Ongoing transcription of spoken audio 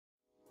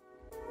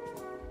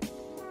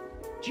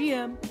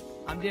GM,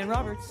 I'm Dan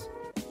Roberts.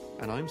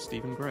 And I'm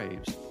Stephen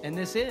Graves. And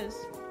this is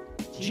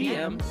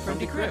GM from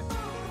Decrypt.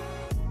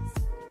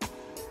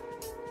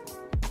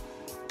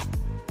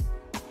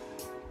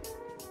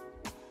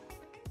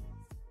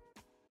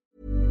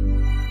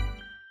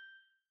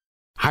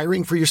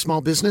 Hiring for your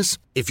small business?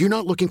 If you're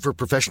not looking for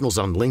professionals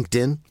on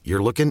LinkedIn,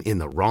 you're looking in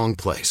the wrong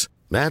place.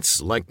 That's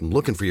like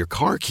looking for your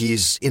car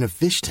keys in a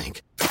fish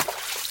tank.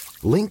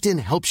 LinkedIn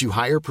helps you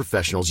hire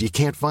professionals you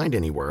can't find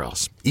anywhere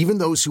else, even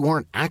those who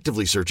aren't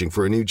actively searching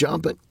for a new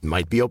job but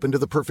might be open to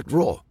the perfect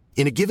role.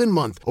 In a given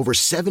month, over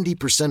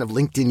 70% of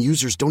LinkedIn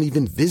users don't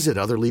even visit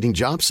other leading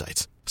job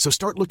sites. So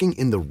start looking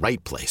in the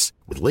right place.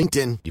 With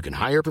LinkedIn, you can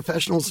hire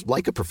professionals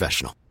like a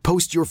professional.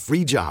 Post your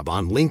free job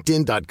on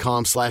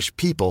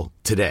linkedin.com/people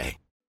today.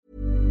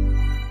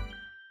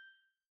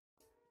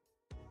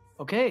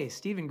 Okay,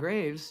 Stephen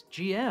Graves,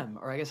 GM,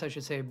 or I guess I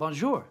should say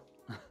bonjour.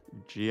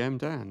 GM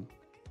Dan.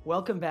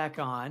 Welcome back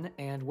on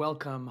and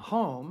welcome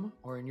home,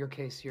 or in your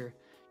case, you're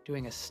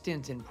doing a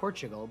stint in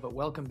Portugal, but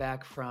welcome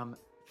back from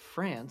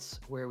France,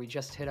 where we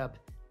just hit up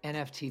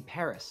NFT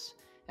Paris.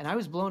 And I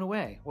was blown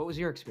away. What was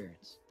your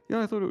experience?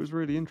 Yeah, I thought it was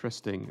really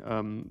interesting.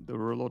 There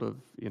were a lot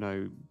of,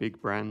 big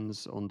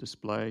brands on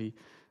display.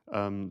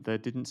 There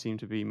didn't seem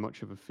to be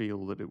much of a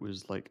feel that it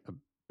was like a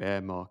bear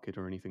market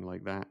or anything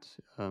like that.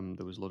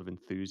 There was a lot of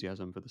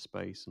enthusiasm for the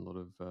space and a lot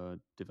of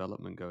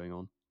development going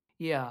on.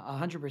 Yeah,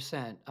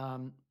 100%.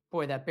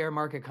 Boy, that bear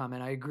market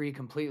comment, I agree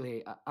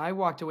completely. I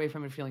walked away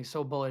from it feeling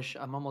so bullish,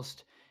 I'm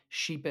almost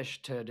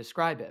sheepish to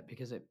describe it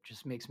because it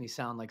just makes me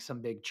sound like some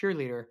big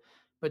cheerleader.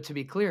 But to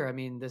be clear, I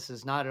mean, this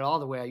is not at all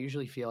the way I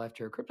usually feel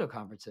after crypto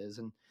conferences.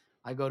 And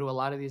I go to a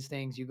lot of these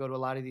things, you go to a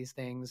lot of these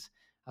things.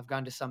 I've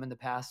gone to some in the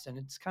past, and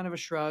it's kind of a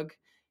shrug.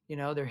 You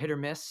know, they're hit or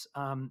miss.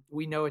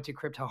 We know at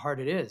Decrypt how hard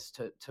it is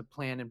to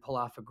plan and pull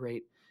off a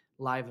great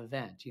live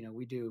event. You know,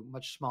 we do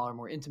much smaller,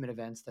 more intimate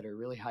events that are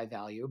really high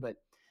value, but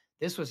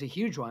this was a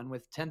huge one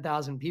with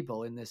 10,000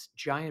 people in this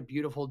giant,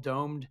 beautiful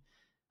domed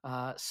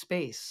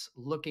space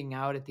looking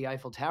out at the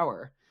Eiffel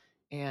Tower.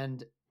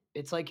 And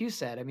it's like you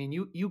said, I mean,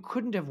 you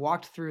couldn't have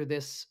walked through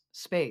this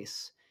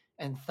space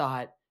and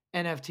thought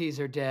NFTs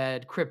are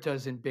dead,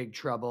 crypto's in big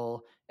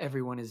trouble,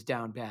 everyone is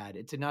down bad.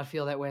 It did not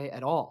feel that way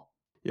at all.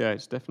 Yeah,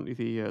 it's definitely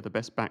the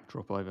best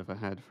backdrop I've ever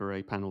had for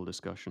a panel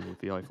discussion with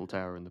the Eiffel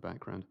Tower in the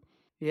background.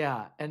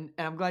 Yeah, and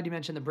I'm glad you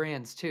mentioned the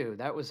brands too.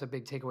 That was a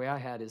big takeaway I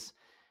had is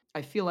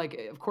I feel like,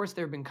 of course,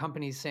 there have been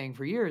companies saying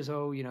for years,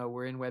 oh, you know,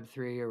 we're in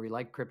Web3 or we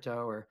like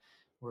crypto or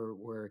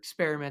we're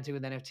experimenting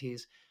with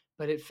NFTs.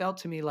 But it felt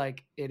to me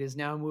like it is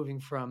now moving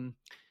from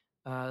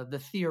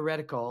the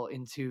theoretical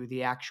into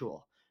the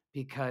actual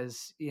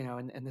because, you know,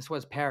 and this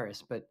was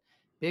Paris, but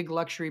big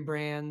luxury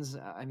brands,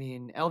 I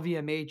mean,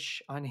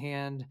 LVMH on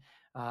hand,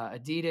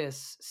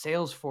 Adidas,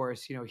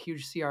 Salesforce, you know,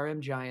 huge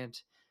CRM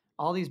giant,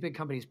 all these big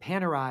companies,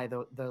 Panerai,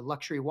 the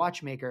luxury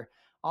watchmaker,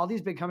 all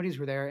these big companies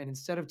were there. And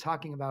instead of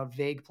talking about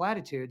vague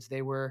platitudes,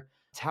 they were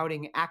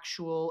touting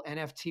actual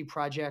NFT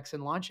projects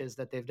and launches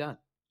that they've done.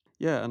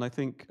 Yeah, and I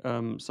think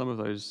some of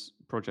those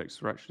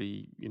projects were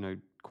actually,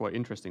 quite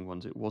interesting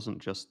ones. It wasn't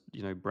just,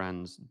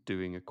 brands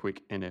doing a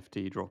quick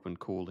NFT drop and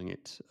calling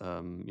it,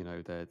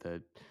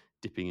 they're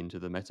dipping into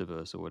the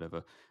metaverse or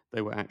whatever.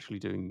 They were actually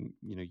doing,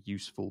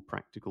 useful,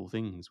 practical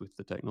things with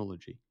the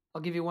technology.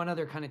 I'll give you one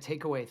other kind of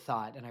takeaway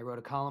thought, and I wrote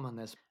a column on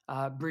this.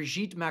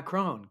 Brigitte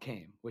Macron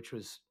came, which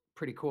was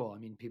pretty cool. I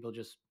mean, people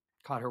just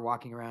caught her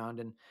walking around,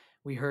 and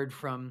we heard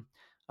from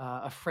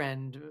a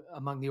friend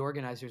among the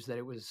organizers that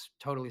it was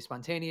totally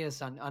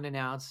spontaneous,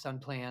 unannounced,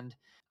 unplanned.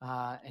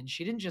 And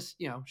she didn't just,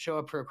 you know, show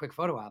up for a quick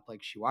photo op.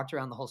 Like she walked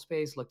around the whole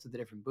space, looked at the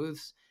different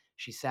booths.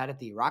 She sat at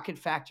the Rocket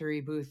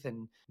Factory booth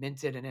and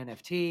minted an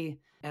NFT.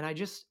 And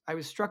I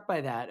was struck by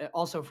that.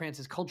 Also,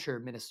 France's culture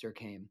minister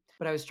came.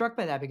 But I was struck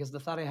by that because the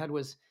thought I had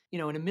was, you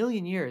know, in a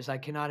million years, I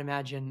cannot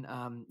imagine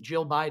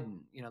Jill Biden,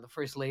 you know, the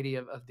first lady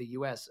of the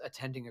US,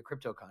 attending a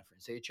crypto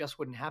conference. It just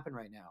wouldn't happen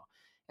right now.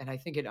 And I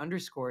think it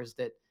underscores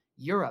that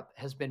Europe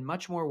has been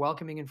much more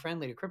welcoming and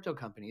friendly to crypto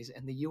companies.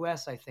 And the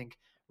US, I think,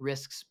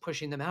 risks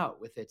pushing them out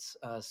with its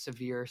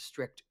severe,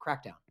 strict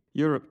crackdown.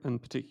 Europe and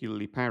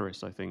particularly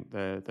Paris, I think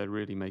they're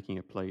really making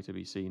a play to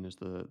be seen as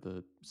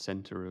the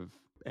center of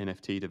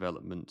NFT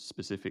development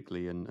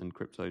specifically and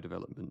crypto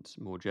development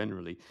more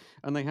generally.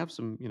 And they have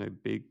some,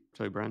 big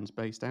crypto brands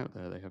based out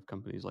there. They have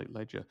companies like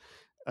Ledger.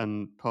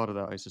 And part of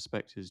that, I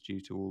suspect, is due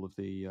to all of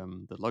the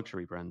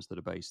luxury brands that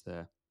are based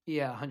there.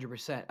 Yeah,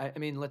 100%. I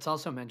mean, let's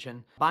also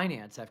mention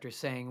Binance, after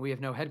saying we have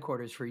no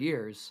headquarters for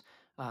years,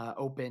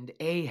 opened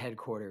a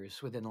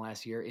headquarters within the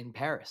last year in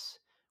Paris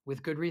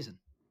with good reason.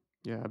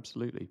 Yeah,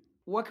 absolutely.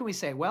 What can we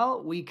say?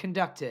 Well, we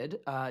conducted,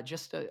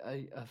 just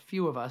a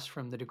few of us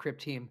from the Decrypt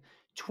team,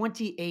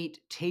 28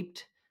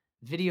 taped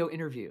video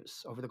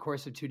interviews over the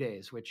course of 2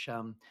 days, which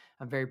I'm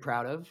very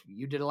proud of.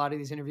 You did a lot of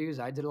these interviews.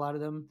 I did a lot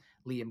of them.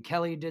 Liam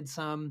Kelly did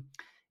some.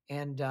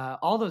 And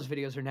all those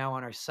videos are now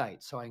on our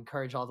site. So I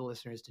encourage all the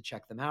listeners to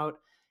check them out.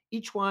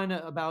 Each one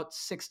about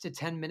 6 to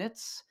 10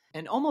 minutes.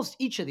 And almost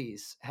each of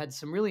these had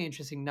some really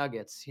interesting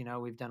nuggets. You know,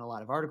 we've done a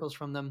lot of articles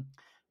from them.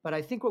 But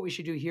I think what we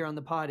should do here on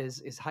the pod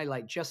is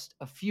highlight just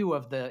a few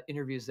of the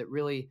interviews that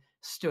really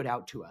stood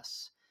out to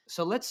us.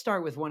 So let's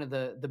start with one of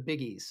the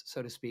biggies,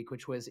 so to speak,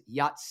 which was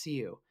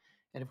Yatsiu.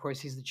 And of course,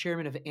 he's the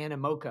chairman of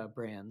Animoca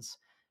Brands.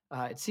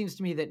 It seems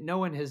to me that no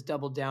one has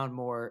doubled down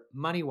more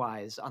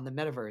money-wise on the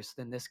metaverse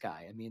than this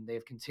guy. I mean,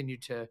 they've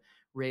continued to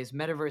raise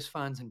metaverse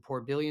funds and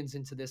pour billions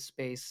into this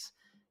space.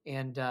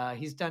 And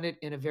he's done it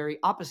in a very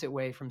opposite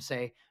way from,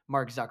 say,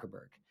 Mark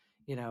Zuckerberg.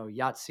 You know,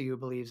 Yatsiu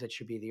believes it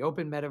should be the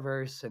open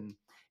metaverse and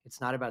it's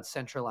not about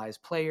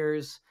centralized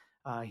players.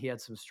 He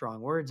had some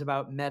strong words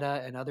about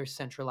Meta and other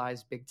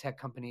centralized big tech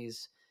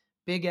companies.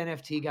 Big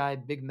NFT guy,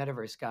 big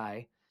metaverse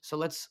guy. So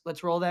let's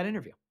roll that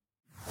interview.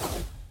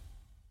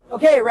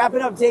 Okay,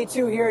 wrapping up day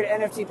 2 here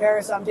at NFT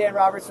Paris. I'm Dan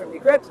Roberts from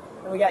Decrypt,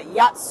 and we got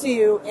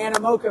Yatsiu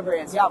Animoca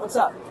Brands. Yat, what's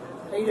up?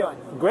 How you doing?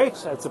 Great.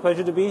 It's a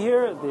pleasure to be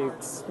here.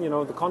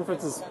 The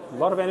conference is a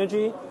lot of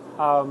energy.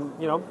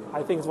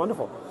 I think it's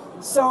wonderful.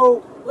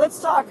 So let's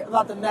talk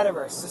about the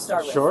metaverse to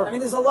start with. Sure. I mean,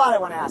 there's a lot I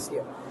want to ask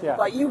you. Yeah.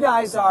 But you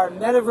guys are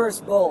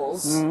metaverse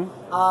bulls.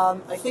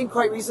 Mm-hmm. I think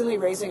quite recently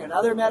raising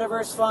another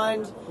metaverse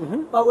fund.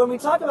 Mm-hmm. But when we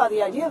talk about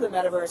the idea of the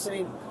metaverse, I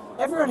mean,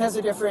 everyone has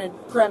a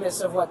different premise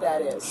of what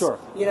that is. Sure.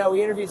 You know,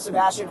 we interviewed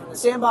Sebastian from the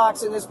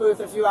Sandbox in this booth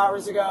a few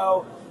hours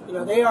ago. You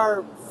know, they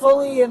are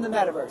fully in the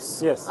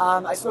metaverse. Yes.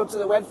 I spoke to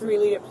the Web3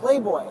 lead at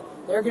Playboy.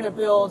 They're going to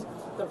build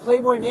the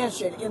Playboy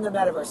Mansion in the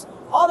metaverse.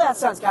 All that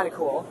sounds kind of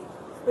cool.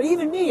 But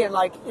even me, and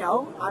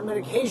I'm an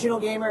occasional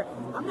gamer,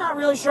 I'm not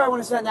really sure I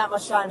want to spend that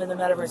much time in the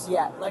metaverse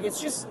yet. Like, it's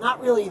just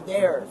not really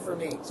there for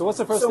me. So what's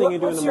the first thing you do in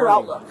the morning? What's your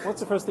outlook? What's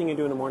the first thing you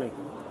do in the morning?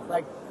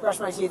 Like, brush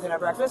my teeth and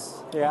have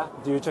breakfast? Yeah.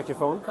 Do you check your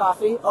phone?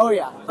 Coffee? Oh,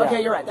 yeah. Yeah.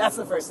 Okay, you're right. That's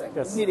the first thing.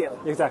 Yes.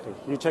 Immediately. Exactly.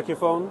 You check your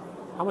phone.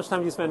 How much time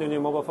do you spend on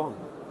your mobile phone?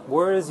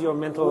 Where is your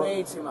mental...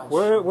 Way too much.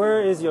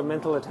 Where is your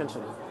mental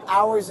attention?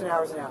 Hours and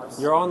hours and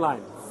hours. You're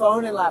online.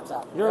 Phone and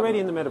laptop. You're already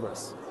in the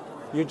metaverse.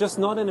 You're just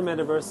not in a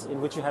metaverse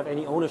in which you have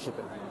any ownership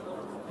in.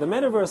 The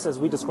metaverse, as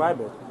we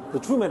describe it, the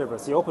true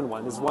metaverse, the open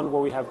one, is one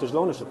where we have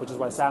digital ownership, which is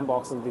why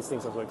Sandbox and these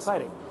things are so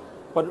exciting.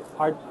 But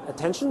our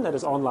attention that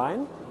is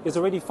online is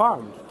already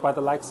farmed by the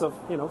likes of,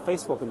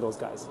 Facebook and those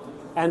guys.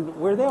 And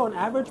we're there on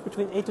average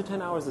between 8 to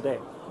 10 hours a day.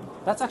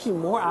 That's actually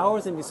more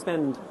hours than you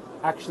spend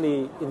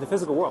actually in the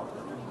physical world.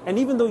 And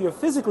even though you're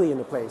physically in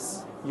a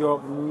place,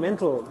 your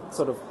mental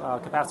sort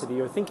of capacity,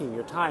 your thinking,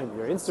 your time,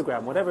 your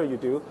Instagram, whatever you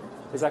do,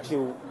 is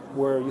actually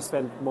where you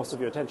spend most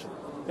of your attention.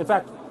 In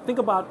fact, think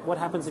about what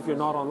happens if you're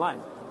not online.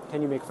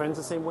 Can you make friends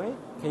the same way?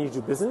 Can you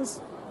do business?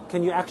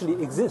 Can you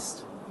actually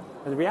exist?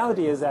 And the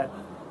reality is that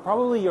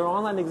probably your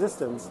online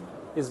existence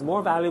is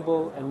more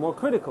valuable and more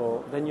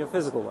critical than your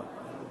physical one.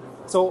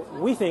 So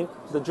we think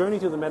the journey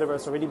to the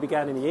metaverse already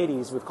began in the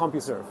 80s with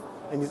CompuServe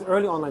and these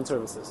early online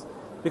services.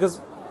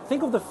 Because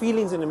think of the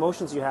feelings and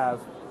emotions you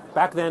have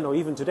back then or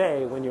even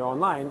today when you're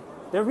online.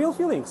 They're real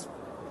feelings.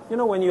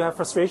 When you have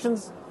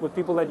frustrations with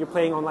people that you're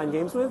playing online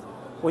games with,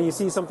 when you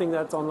see something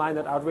that's online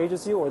that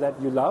outrages you or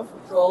that you love.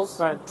 Trolls.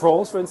 Right?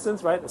 Trolls, for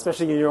instance, right?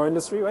 Especially in your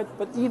industry, right?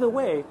 But either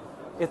way,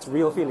 it's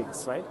real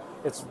feelings, right?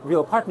 It's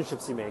real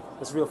partnerships you make.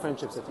 It's real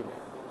friendships that you make.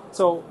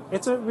 So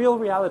it's a real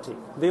reality.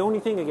 The only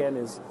thing, again,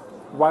 is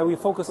why we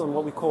focus on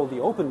what we call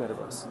the open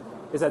metaverse,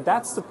 is that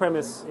that's the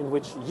premise in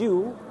which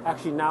you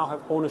actually now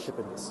have ownership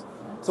in this.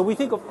 So we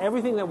think of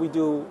everything that we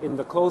do in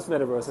the closed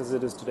metaverse as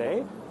it is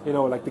today,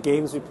 like the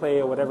games we play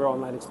or whatever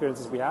online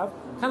experiences we have,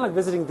 kind of like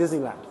visiting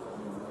Disneyland.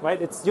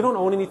 Right? You don't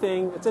own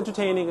anything, it's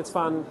entertaining, it's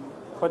fun,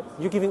 but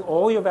you're giving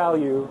all your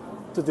value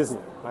to Disney,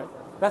 right?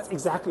 That's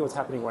exactly what's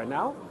happening right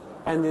now.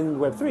 And in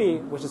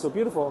Web3, which is so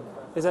beautiful,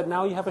 is that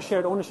now you have a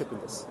shared ownership in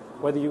this.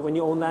 When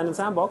you own land in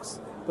Sandbox,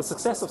 the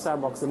success of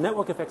Sandbox, the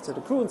network effects that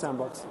accrue in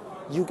Sandbox,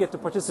 you get to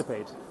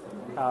participate.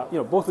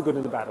 Both the good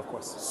and the bad, of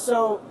course.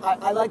 So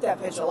I like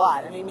that pitch a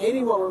lot. I mean,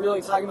 maybe what we're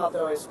really talking about,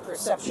 though, is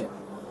perception.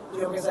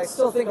 Because I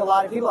still think a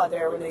lot of people out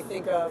there, when they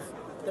think of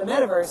the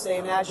metaverse, they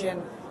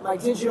imagine my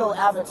digital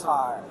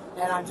avatar,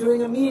 and I'm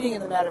doing a meeting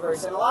in the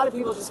metaverse, and a lot of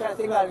people just kind of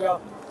think about it and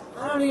go,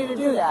 I don't need to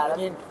do that. I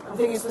mean, I'm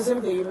thinking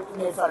specifically, you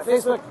made fun of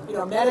Facebook,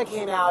 Meta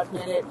came out,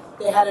 and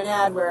they had an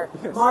ad where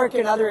Mark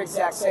and other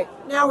execs say,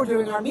 now we're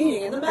doing our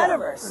meeting in the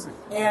metaverse.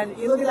 And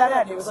you look at that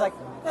ad, and it was like,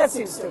 that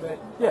seems stupid.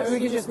 Yes. I mean,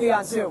 we could just be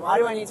on Zoom. Why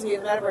do I need to be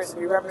in the metaverse and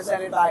be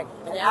represented by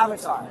an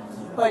avatar?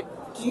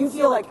 But do you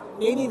feel like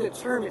maybe the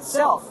term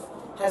itself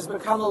has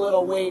become a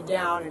little weighed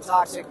down and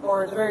toxic,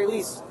 or at the very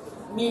least,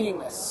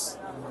 meaningless?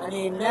 I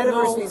mean,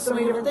 metaverse means so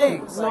many different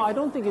things. No, I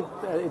don't think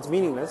it's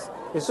meaningless.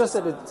 It's just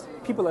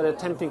that people are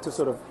attempting to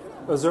sort of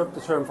usurp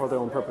the term for their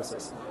own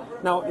purposes.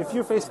 Now, if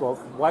you're Facebook,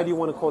 why do you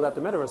want to call that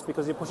the metaverse?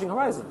 Because you're pushing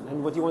Horizon.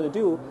 And what you want to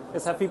do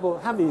is have people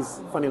have these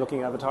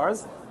funny-looking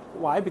avatars.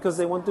 Why? Because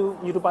they want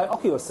you to buy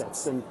Oculus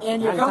sets. And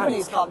your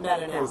company's called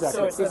Meta now, exactly.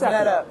 so it's the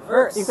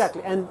metaverse.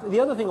 Exactly. And the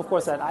other thing, of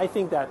course, that I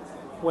think that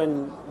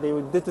when they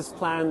did this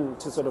plan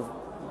to sort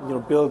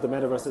of build the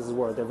metaverse, as it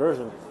were, their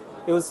version,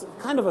 it was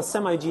kind of a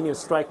semi-genius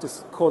strike to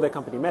call their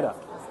company Meta.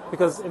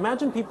 Because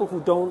imagine people who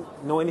don't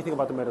know anything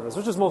about the metaverse,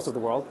 which is most of the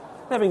world,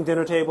 having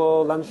dinner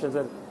table, lunch, and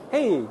said,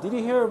 hey, did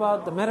you hear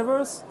about the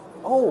metaverse?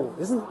 oh,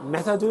 isn't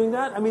Meta doing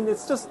that? I mean,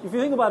 it's just, if you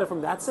think about it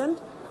from that sense,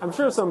 I'm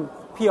sure some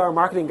PR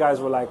marketing guys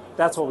were like,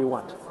 that's what we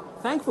want.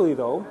 Thankfully,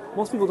 though,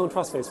 most people don't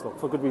trust Facebook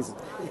for good reason,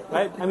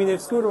 right? I mean,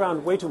 they've screwed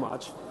around way too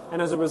much,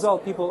 and as a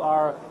result, people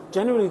are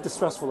generally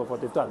distrustful of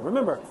what they've done.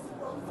 Remember,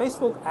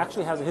 Facebook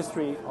actually has a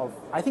history of,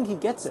 I think he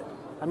gets it.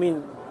 I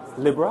mean,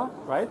 Libra,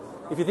 right?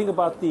 If you think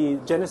about the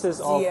genesis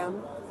of...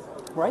 DM.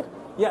 Right?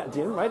 Yeah,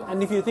 DM, right?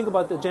 And if you think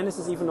about the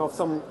genesis even of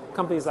some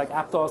companies like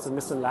Aptos and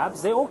Mysten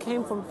Labs, they all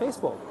came from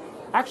Facebook.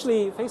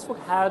 Actually, Facebook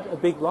had a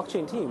big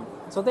blockchain team.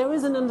 So there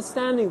is an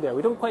understanding there.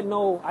 We don't quite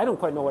know, I don't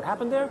quite know what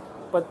happened there,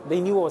 but they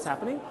knew what was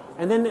happening.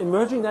 And then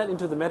emerging that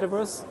into the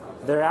metaverse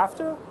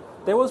thereafter,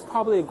 there was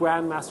probably a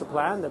grand master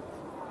plan that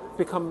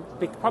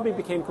probably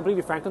became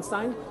completely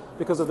Frankenstein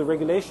because of the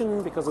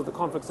regulation, because of the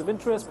conflicts of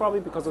interest, probably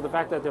because of the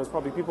fact that there was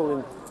probably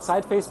people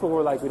inside Facebook who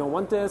were like, we don't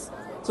want this.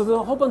 So there's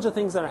a whole bunch of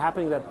things that are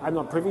happening that I'm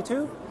not privy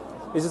to.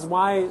 This is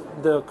why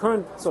the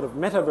current sort of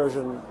meta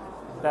version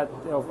that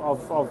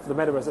of the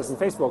metaverse as in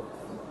Facebook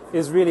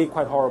is really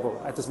quite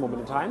horrible at this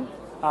moment in time.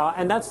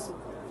 And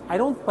I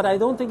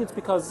don't think it's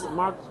because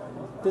Mark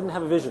didn't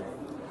have a vision.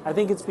 I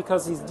think it's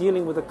because he's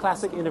dealing with a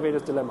classic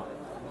innovator's dilemma.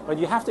 But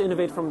you have to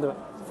innovate from the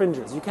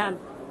fringes. You can't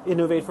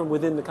innovate from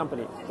within the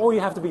company. Or you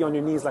have to be on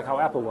your knees like how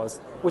Apple was,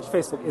 which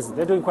Facebook isn't.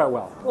 They're doing quite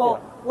well.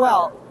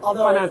 Well,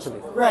 although...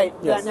 Financially. Right.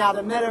 Yes. Now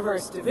the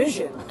metaverse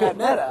division at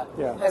Meta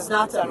Yeah. has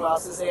not done well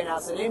since they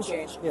announced the name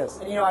change. Yes.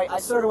 And, I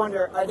sort of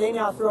wonder, are they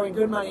now throwing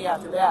good money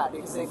after bad?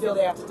 Because they feel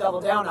they have to double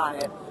down on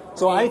it.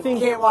 So I think...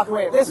 You can't walk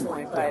away at this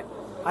point, but...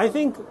 I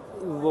think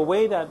the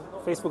way that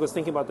Facebook is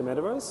thinking about the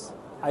metaverse,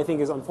 I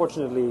think is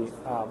unfortunately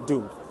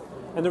doomed.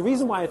 And the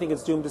reason why I think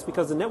it's doomed is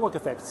because the network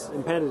effects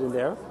embedded in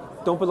there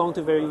don't belong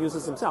to very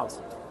users themselves.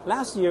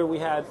 Last year we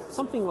had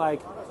something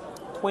like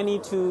close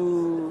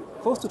to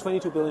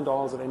 $22 billion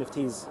of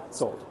NFTs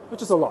sold,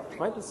 which is a lot,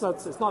 right? It's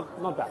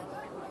not bad.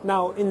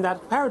 Now, in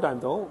that paradigm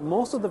though,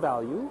 most of the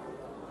value,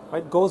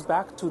 right, goes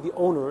back to the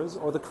owners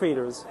or the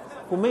creators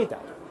who made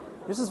that.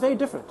 This is very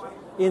different.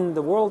 In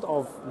the world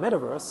of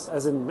metaverse,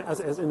 as in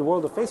the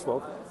world of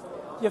Facebook,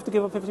 you have to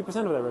give up 50%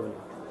 of that revenue.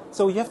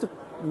 So you have to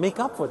make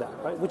up for that,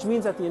 right? Which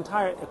means that the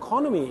entire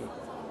economy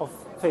of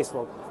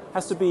Facebook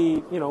has to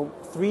be,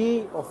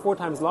 3 or 4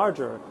 times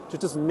larger to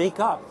just make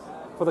up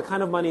for the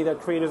kind of money that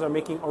creators are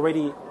making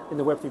already in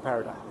the Web3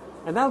 paradigm.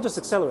 And that'll just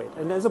accelerate.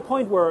 And there's a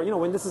point where,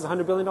 when this is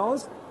 $100 billion,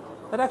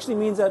 that actually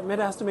means that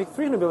Meta has to make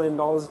 $300 billion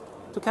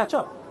to catch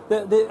up.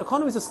 The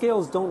economies of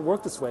scales don't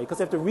work this way because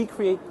they have to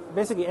recreate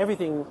basically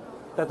everything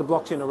that the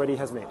blockchain already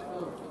has made.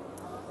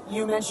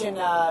 You mentioned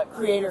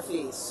creator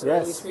fees.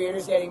 Yes. These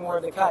creators getting more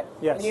of the cut.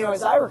 Yes. And,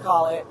 as I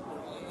recall it,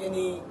 in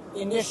the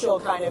initial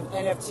kind of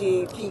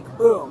NFT peak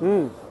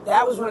boom,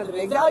 that was one of the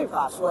big value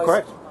props was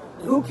Correct.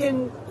 who's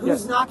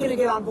Yes. not going to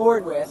get on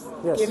board with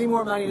Yes. giving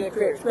more money to the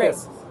creators. Great.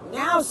 Yes.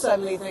 Now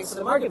suddenly, thanks to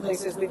the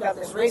marketplaces, we've got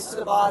this race to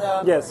the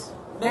bottom. Yes.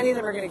 Many of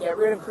them are going to get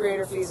rid of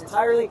creator fees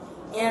entirely.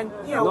 And,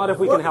 Not if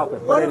we can help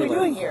it, What but are we anyway.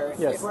 doing here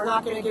Yes. if we're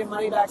not going to give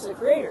money back to the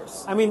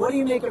creators? I mean- what do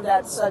you make of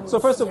that sudden So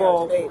first of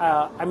all, debate?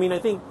 I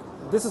think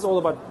this is all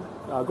about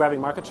grabbing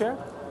market share,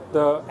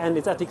 and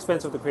it's at the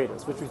expense of the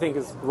creators, which we think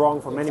is wrong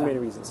for many, many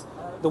reasons.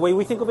 The way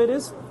we think of it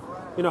is,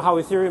 how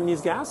Ethereum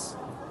needs gas,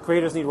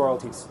 creators need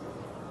royalties.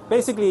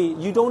 Basically,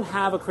 you don't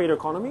have a creator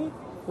economy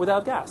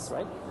without gas,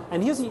 right?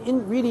 And here's the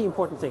really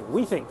important thing.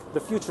 We think the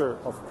future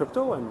of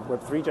crypto and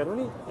Web3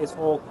 generally is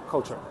all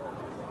culture.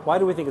 Why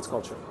do we think it's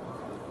culture?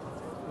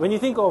 When we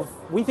think of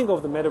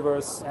the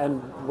metaverse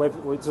and web,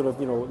 sort of,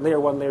 layer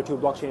 1, layer 2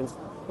 blockchains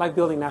like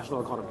building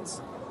national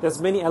economies. There's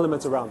many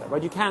elements around that,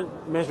 right? You can't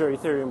measure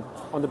Ethereum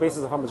on the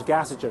basis of how much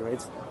gas it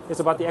generates. It's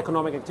about the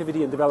economic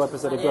activity and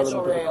developers that are building.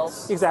 Financial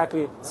rails.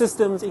 Exactly.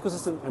 Systems,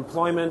 ecosystem,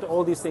 employment,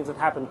 all these things that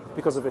happen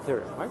because of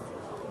Ethereum, right?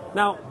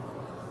 Now,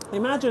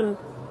 imagine,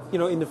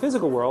 in the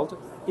physical world,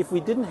 if we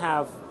didn't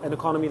have an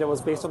economy that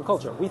was based on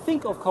culture. We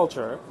think of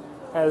culture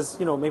as,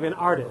 maybe an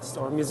artist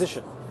or a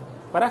musician.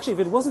 But actually, if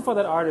it wasn't for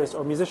that artist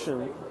or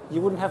musician,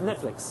 you wouldn't have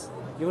Netflix.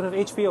 You wouldn't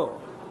have HBO.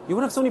 You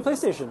wouldn't have Sony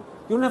PlayStation.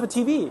 You wouldn't have a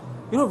TV.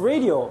 You don't have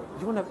radio.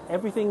 You wouldn't have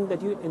everything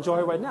that you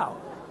enjoy right now.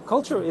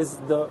 Culture is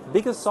the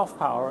biggest soft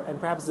power and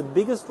perhaps the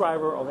biggest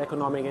driver of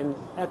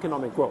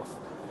economic growth.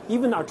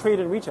 Even our trade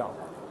and retail.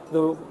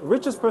 The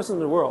richest person in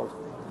the world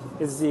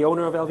is the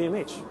owner of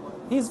LVMH.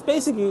 He's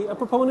basically a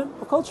proponent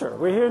of culture.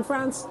 We're here in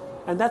France,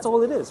 and that's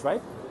all it is,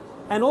 right?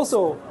 And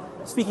also,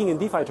 speaking in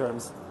DeFi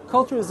terms,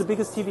 culture is the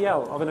biggest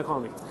TVL of an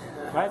economy,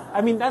 right?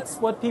 I mean, that's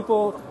what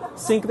people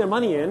sink their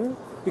money in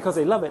because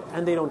they love it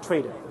and they don't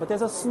trade it. But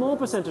there's a small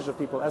percentage of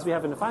people, as we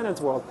have in the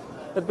finance world,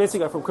 that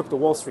basically are from crypto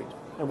Wall Street.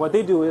 And what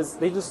they do is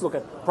they just look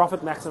at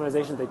profit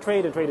maximization. They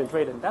trade and trade and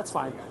trade, and that's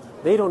fine.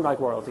 They don't like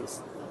royalties.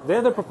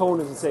 They're the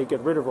proponents who say get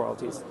rid of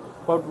royalties.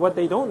 But what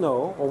they don't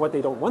know, or what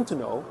they don't want to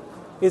know,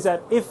 is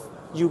that if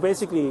you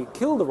basically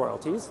kill the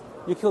royalties,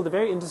 you kill the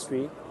very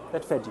industry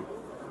that fed you.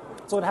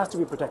 So it has to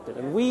be protected.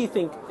 And we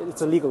think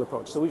it's a legal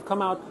approach. So we've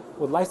come out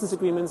with license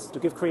agreements to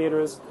give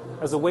creators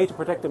as a way to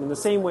protect them in the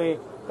same way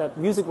that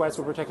music rights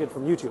were protected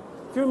from YouTube.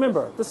 If you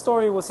remember, this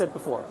story was said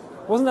before.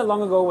 Wasn't that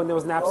long ago when there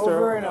was Napster?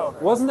 Over and over.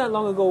 Wasn't that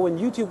long ago when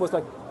YouTube was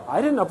like,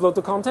 I didn't upload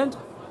the content,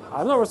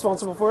 I'm not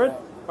responsible for it,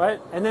 right?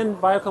 And then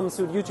Viacom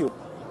sued YouTube,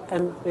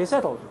 and they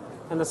settled.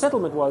 And the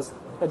settlement was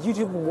that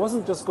YouTube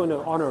wasn't just going to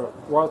honor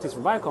royalties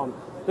from Viacom,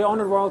 they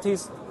honored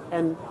royalties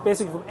and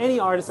basically from any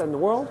artist in the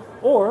world,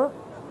 or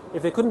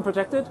if they couldn't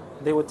protect it,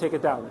 they would take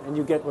it down, and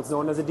you get what's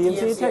known as a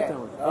DMCA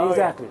takedown. Oh,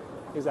 exactly.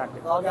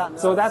 Exactly.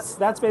 So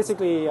that's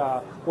basically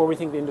where we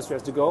think the industry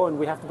has to go, and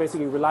we have to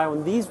basically rely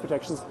on these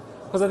protections,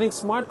 because I think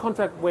smart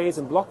contract ways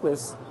and block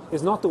lists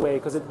is not the way,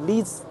 because it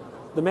leads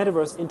the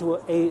metaverse into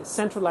a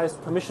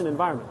centralized permission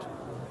environment.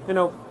 You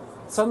know,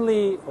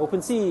 suddenly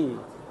OpenSea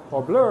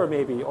or Blur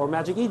maybe or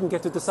Magic Eden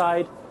get to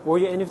decide where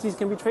your NFTs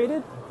can be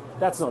traded.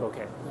 That's not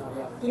okay. No,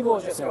 yeah. People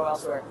will just go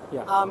elsewhere.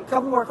 Yeah.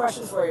 Couple more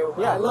questions for you.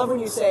 Yeah. I love when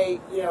you say,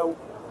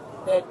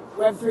 that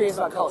Web3 is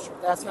about culture.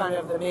 That's kind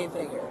of the main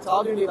thing here. It's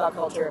all going to be about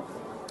culture.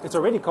 It's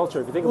already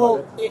culture if you think Well,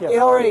 about it. it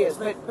already is,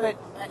 but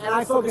and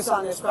I focus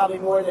on this probably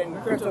more than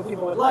crypto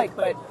people would like,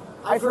 but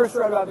I first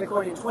read about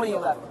Bitcoin in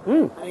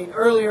 2011. I mean,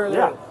 earlier.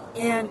 Yeah.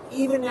 And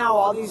even now,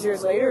 all these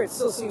years later, it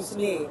still seems to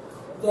me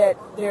that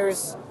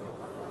there's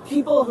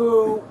people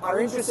who are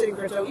interested in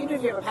crypto, even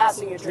if you have a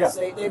passing interest,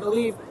 they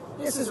believe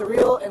this is a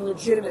real and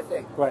legitimate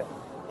thing. Right.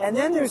 And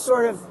then there's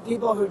sort of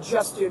people who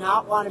just do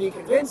not want to be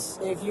convinced.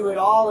 They view it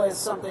all as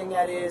something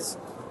that is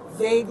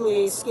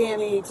vaguely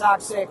scammy,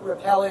 toxic,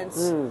 repellent.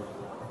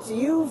 Do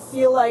you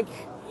feel like,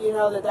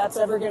 that's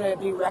ever going to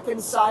be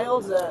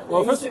reconciled?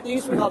 They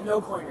used to be called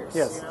no-coiners.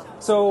 Yes.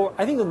 So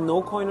I think the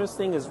no-coiners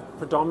thing is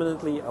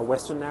predominantly a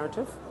Western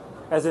narrative,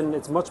 as in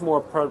it's much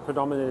more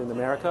predominant in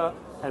America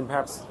and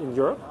perhaps in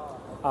Europe.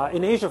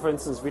 In Asia, for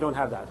instance, we don't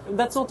have that. And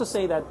that's not to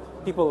say that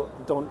people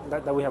don't,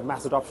 that we have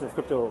mass adoption of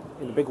crypto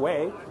in a big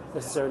way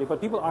necessarily,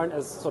 but people aren't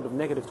as sort of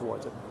negative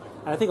towards it.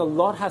 And I think a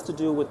lot has to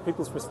do with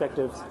people's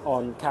perspectives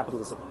on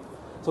capitalism.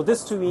 So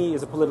this to me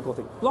is a political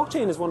thing.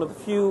 Blockchain is one of the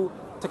few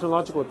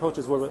technological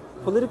approaches where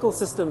political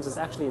systems is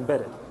actually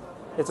embedded.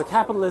 It's a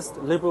capitalist,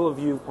 liberal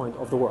viewpoint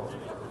of the world.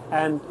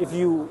 And if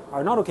you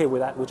are not okay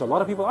with that, which a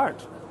lot of people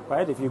aren't,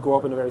 right? If you grow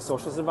up in a very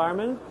socialist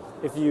environment,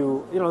 if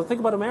you think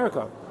about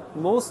America.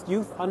 Most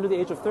youth under the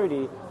age of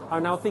 30 are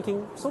now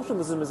thinking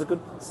socialism is a good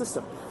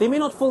system. They may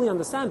not fully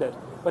understand it,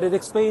 but it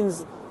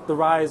explains the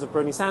rise of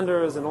Bernie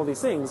Sanders and all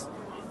these things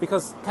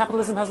because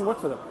capitalism hasn't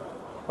worked for them,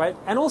 right?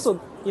 And also,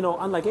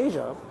 unlike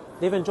Asia,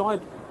 they've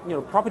enjoyed,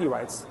 property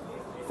rights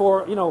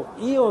for,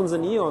 eons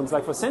and eons,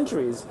 like for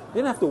centuries. They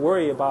didn't have to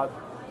worry about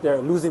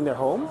losing their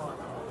home.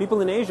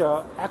 People in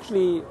Asia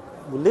actually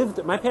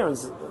lived, my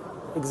parents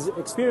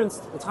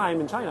experienced a time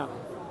in China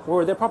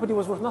where their property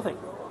was worth nothing.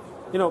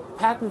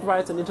 Patent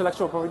rights and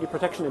intellectual property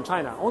protection in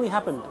China only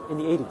happened in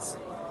the 80s,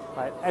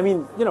 right? I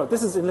mean,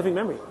 this is in living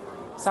memory.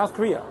 South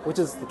Korea, which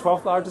is the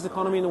 12th largest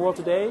economy in the world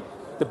today,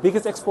 the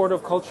biggest exporter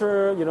of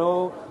culture,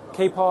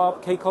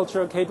 K-pop,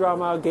 K-culture,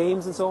 K-drama,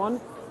 games, and so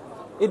on.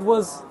 It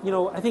was,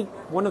 I think,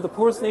 one of the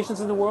poorest nations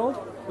in the world.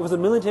 It was a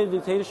military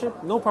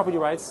dictatorship, no property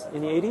rights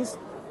in the 80s.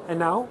 And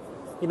now,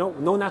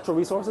 no natural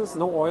resources,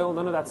 no oil,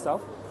 none of that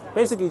stuff.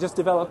 Basically just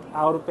developed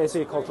out of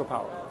basically cultural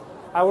power.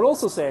 I would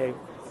also say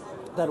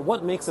that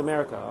what makes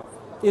America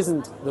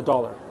isn't the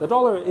dollar. The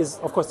dollar is,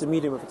 of course, the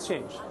medium of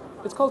exchange.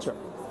 It's culture.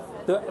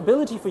 The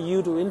ability for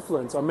you to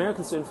influence, or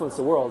Americans to influence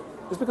the world,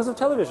 is because of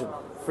television.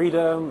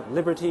 Freedom,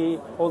 liberty,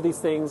 all these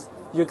things.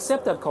 You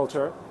accept that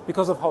culture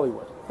because of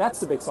Hollywood. That's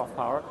the big soft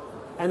power.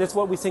 And it's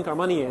what we sink our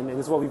money in, and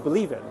it's what we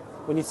believe in.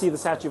 When you see the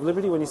Statue of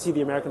Liberty, when you see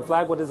the American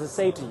flag, what does it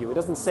say to you? It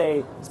doesn't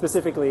say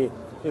specifically,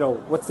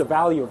 what's the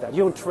value of that.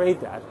 You don't trade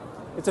that.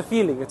 It's a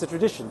feeling, it's a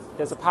tradition.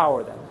 There's a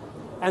power there.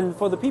 And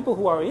for the people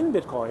who are in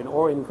Bitcoin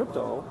or in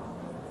crypto,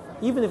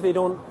 even if they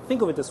don't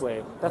think of it this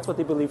way, that's what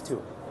they believe too,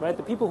 right?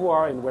 The people who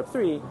are in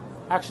Web3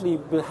 actually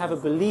will have a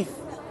belief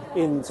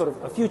in sort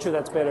of a future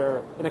that's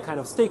better, in a kind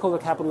of stakeholder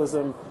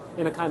capitalism,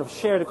 in a kind of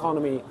shared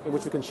economy in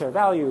which we can share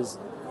values,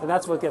 and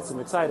that's what gets them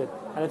excited.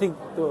 And I think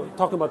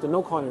talking about the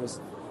no-coiners,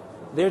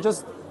 they're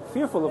just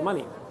fearful of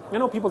money.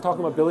 People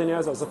talking about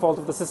billionaires as the fault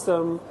of the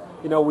system,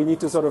 we need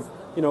to sort of,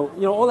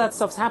 all that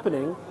stuff's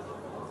happening.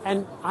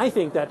 And I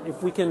think that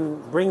if we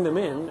can bring them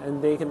in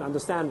and they can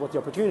understand what the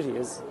opportunity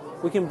is,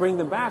 we can bring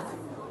them back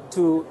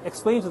to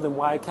explain to them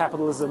why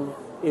capitalism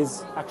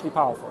is actually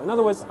powerful. In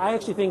other words, I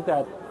actually think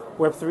that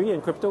Web3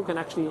 and crypto can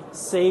actually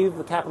save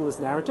the capitalist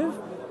narrative.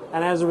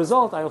 And as a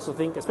result, I also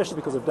think, especially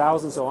because of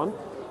DAOs and so on,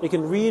 it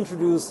can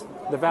reintroduce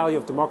the value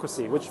of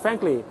democracy, which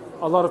frankly,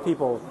 a lot of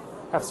people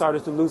have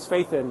started to lose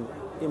faith in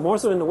more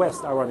so in the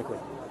West, ironically.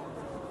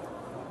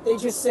 They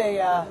just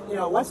say,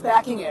 what's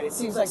backing it? It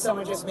seems like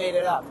someone just made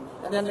it up.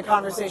 And then the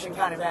conversation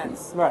kind of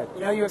ends. Right.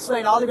 You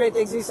explain all the great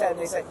things he said, and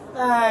they say,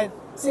 it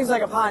seems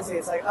like a Ponzi.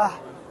 It's like,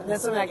 and then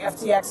something like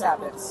FTX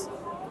happens.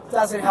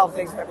 Doesn't help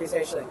things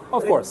reputationally.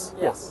 Of course,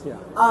 yes. Yeah.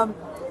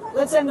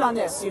 Let's end on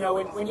this.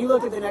 When you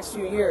look at the next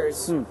few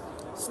years,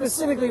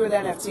 specifically with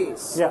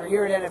NFTs, Yeah.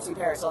 you're at NFT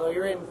Paris, although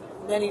you're in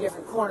many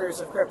different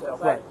corners of crypto.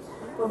 But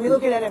Right. when we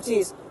look at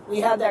NFTs, we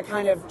had that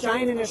kind of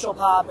giant initial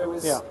pop. It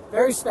was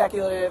very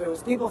speculative. It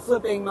was people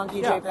flipping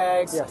monkey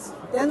JPEGs. Yes.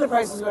 Then the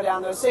prices go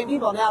down. Those same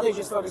people, now they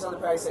just focus on the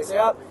price. They say,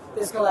 oh,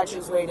 this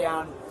collection's way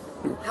down.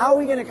 How are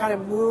we going to kind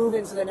of move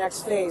into the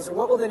next phase, or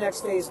what will the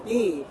next phase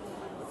be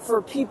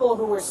for people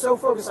who were so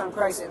focused on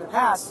price in the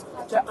past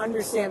to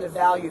understand the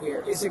value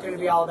here? Is it going to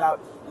be all about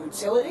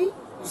utility?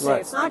 You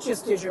say it's not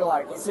just digital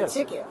art, it's a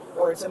ticket,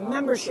 or it's a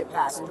membership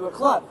pass into a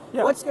club.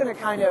 What's going to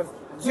kind of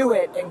do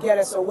it and get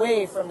us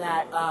away from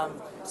that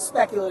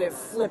speculative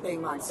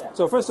flipping mindset?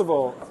 So first of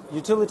all,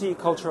 utility,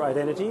 culture,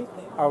 identity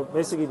are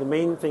basically the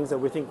main things that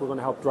we think we're going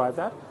to help drive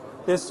that.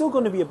 There's still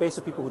going to be a base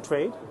of people who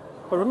trade,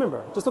 but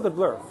remember, just look at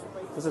Blur.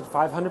 Is it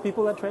 500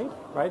 people that trade,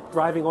 right?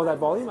 Driving all that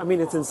volume? I mean,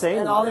 it's insane.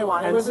 And all they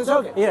wanted was a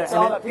token. Yeah, it's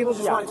all about people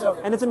just want a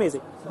token. And it's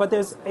amazing. But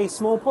there's a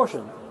small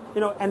portion,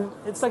 and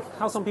it's like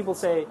how some people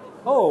say,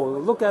 oh,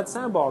 look at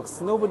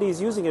Sandbox.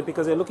 Nobody's using it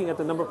because they're looking at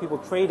the number of people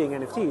trading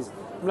NFTs.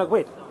 I'm like,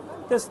 wait,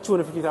 there's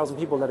 250,000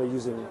 people that are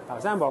using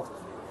Sandbox,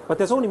 but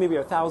there's only maybe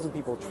 1,000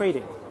 people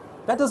trading.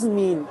 That doesn't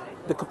mean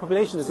the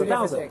population is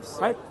 1,000,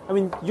 right? I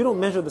mean, you don't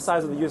measure the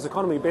size of the U.S.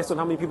 economy based on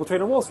how many people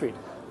trade on Wall Street,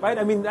 right?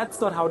 I mean,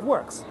 that's not how it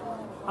works.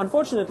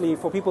 Unfortunately,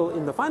 for people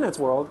in the finance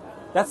world,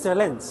 that's their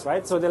lens,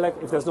 right? So they're like,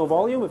 if there's no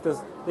volume, if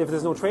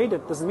there's no trade,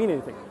 it doesn't mean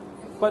anything.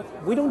 But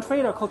we don't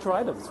trade our cultural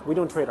items. We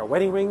don't trade our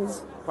wedding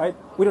rings, right?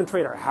 We don't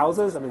trade our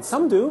houses. I mean,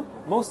 some do,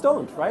 most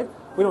don't, right?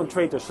 We don't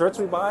trade the shirts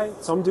we buy.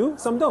 Some do,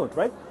 some don't,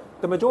 right?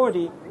 The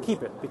majority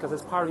keep it because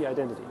it's part of your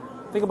identity.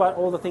 Think about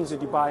all the things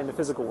that you buy in the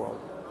physical world.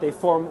 They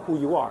form who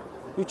you are.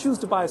 You choose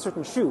to buy a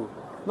certain shoe,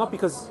 not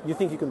because you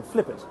think you can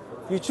flip it.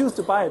 You choose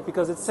to buy it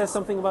because it says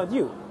something about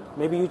you.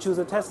 Maybe you choose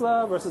a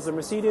Tesla versus a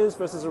Mercedes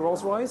versus a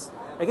Rolls Royce.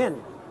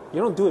 Again, you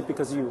don't do it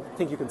because you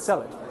think you can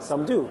sell it.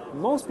 Some do.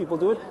 Most people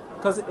do it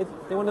because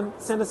they want to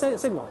send a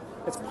signal.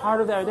 It's part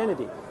of their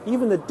identity.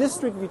 Even the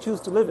district you choose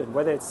to live in,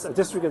 whether it's a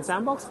district in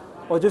Sandbox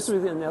or a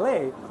district in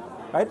LA,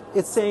 right?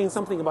 It's saying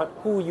something about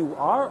who you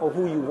are or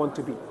who you want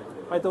to be.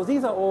 Right?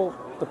 These are all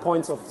the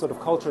points of sort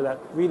of culture that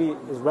really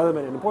is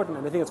relevant and important,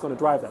 and I think it's going to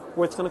drive that.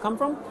 Where it's going to come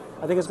from?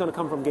 I think it's going to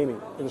come from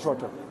gaming in the short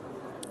term.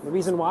 The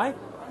reason why?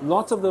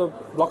 Lots of the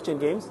blockchain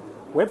games,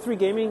 Web3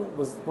 gaming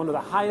was one of the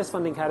highest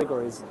funding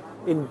categories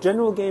in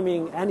general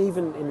gaming and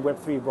even in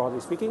Web3, broadly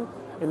speaking,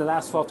 in the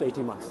last 12 to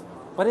 18 months.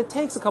 But it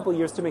takes a couple of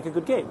years to make a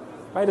good game,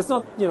 right? It's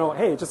not,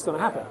 hey, it's just going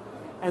to happen.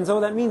 And so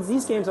that means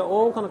these games are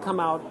all going to come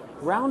out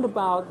round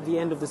about the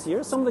end of this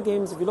year. Some of the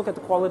games, if you look at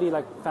the quality,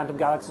 like Phantom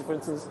Galaxy, for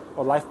instance,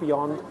 or Life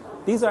Beyond,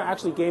 these are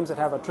actually games that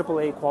have a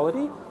AAA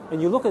quality,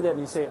 and you look at it and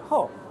you say,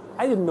 oh,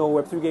 I didn't know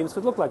Web3 games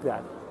could look like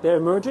that. They're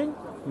emerging,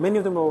 many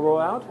of them will roll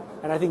out,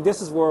 and I think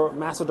this is where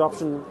mass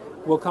adoption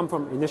will come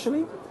from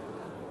initially.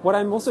 What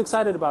I'm also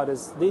excited about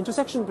is the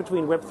intersection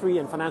between Web3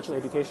 and financial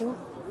education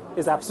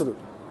is absolute.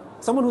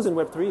 Someone who's in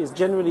Web3 is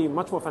generally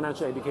much more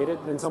financially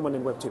educated than someone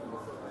in Web2.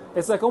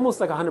 It's like almost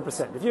like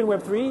 100%. If you're in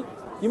Web3,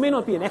 you may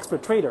not be an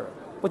expert trader,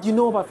 but you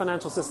know about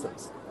financial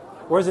systems.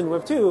 Whereas in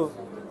Web2,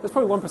 there's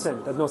probably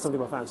 1% that knows something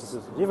about financial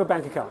systems. You have a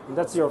bank account, and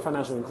that's your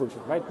financial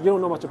inclusion, right? You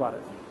don't know much about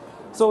it.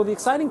 So the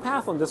exciting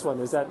path on this one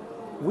is that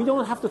we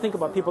don't have to think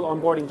about people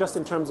onboarding just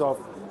in terms of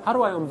how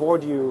do I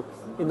onboard you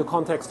in the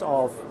context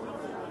of,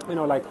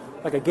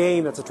 like a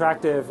game that's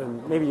attractive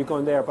and maybe you go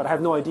in there, but I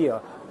have no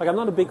idea. Like I'm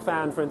not a big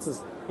fan, for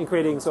instance, in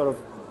creating sort of,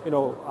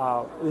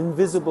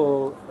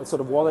 invisible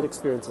sort of wallet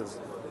experiences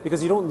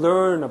because you don't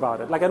learn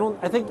about it. Like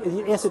I think,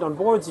 yes, it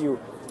onboards you,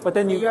 but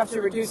then you have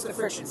to reduce the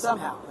friction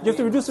somehow. You have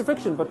to reduce the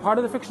friction, but part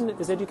of the friction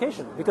is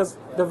education because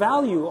the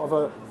value of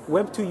a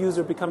Web2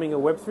 user becoming a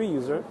Web3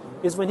 user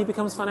is when he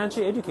becomes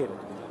financially educated.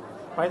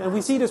 Right? And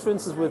we see this, for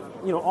instance, with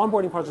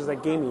onboarding projects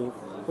like Gamey,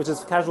 which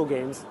is casual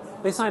games.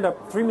 They signed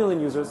up 3 million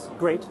users,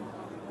 great,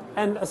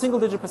 and a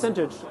single-digit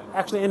percentage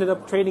actually ended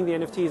up trading the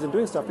NFTs and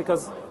doing stuff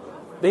because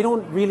they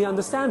don't really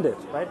understand it,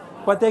 right?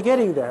 But they're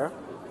getting there.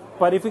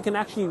 But if we can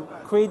actually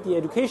create the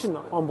education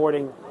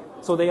onboarding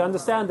so they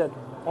understand that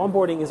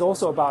onboarding is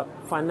also about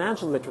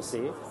financial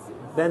literacy,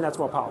 then that's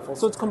more powerful.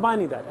 So it's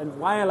combining that. And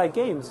why I like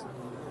games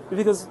is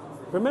because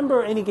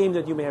remember any game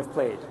that you may have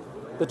played,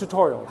 the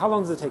tutorial, how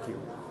long does it take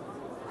you?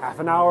 Half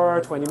an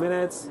hour, 20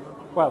 minutes?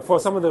 Well, for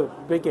some of the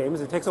big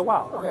games, it takes a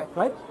while,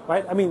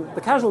 right? I mean,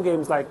 the casual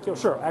games like,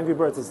 sure, Angry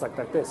Birds is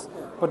like this.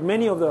 But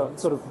many of the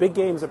sort of big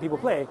games that people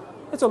play,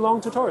 it's a long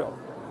tutorial.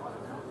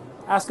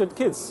 Ask your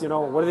kids,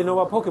 what do they know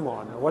about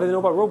Pokemon? What do they know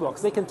about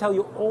Roblox? They can tell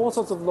you all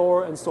sorts of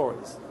lore and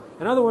stories.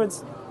 In other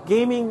words,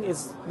 gaming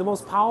is the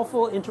most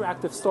powerful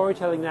interactive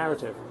storytelling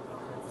narrative.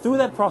 Through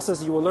that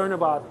process, you will learn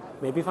about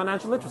maybe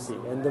financial literacy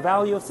and the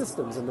value of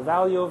systems and the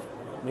value of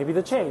maybe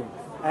the chain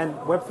and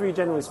Web3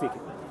 generally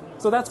speaking.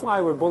 So that's why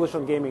we're bullish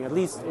on gaming, at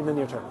least in the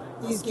near term.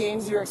 These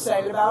games you're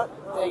excited about,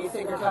 that you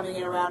think are coming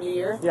in around a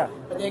year,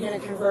 are they going to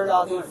convert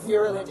all the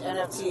virulent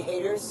NFT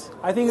haters?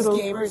 I think these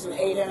gamers who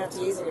hate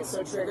NFTs and get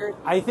so triggered?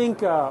 I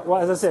think,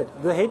 as I said,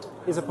 the hate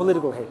is a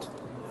political hate,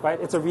 right?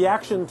 It's a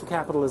reaction to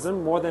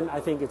capitalism more than I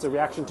think it's a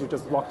reaction to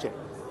just blockchain.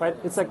 right?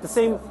 It's like the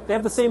same. They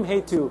have the same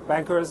hate to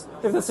bankers.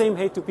 They have the same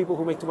hate to people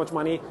who make too much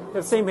money. They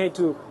have the same hate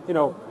to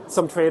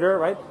some trader,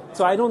 right?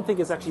 So I don't think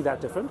it's actually that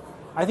different.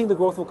 I think the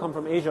growth will come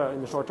from Asia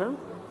in the short term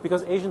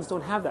because Asians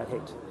don't have that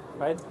hate,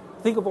 right?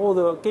 Think of all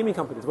the gaming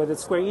companies, whether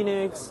it's Square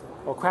Enix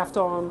or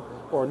Krafton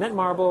or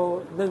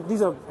Netmarble.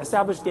 These are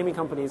established gaming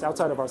companies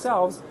outside of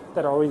ourselves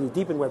that are already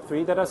deep in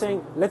Web3 that are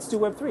saying, let's do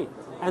Web3.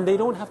 And they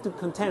don't have to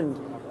contend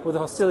with the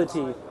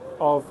hostility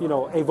of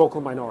a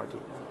vocal minority.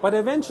 But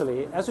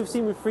eventually, as we've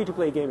seen with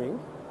free-to-play gaming,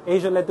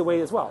 Asia led the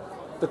way as well.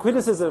 The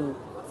criticism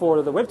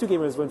for the Web2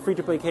 gamers when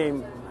free-to-play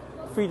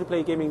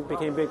gaming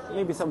became big,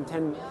 maybe some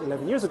 10,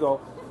 11 years ago,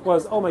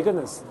 was, oh my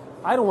goodness,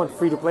 I don't want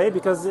free-to-play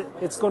because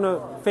it's going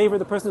to favor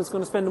the person who's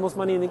going to spend the most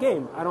money in the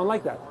game. I don't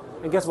like that.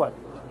 And guess what?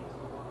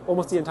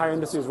 Almost the entire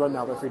industry is run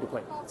now by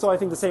free-to-play. So I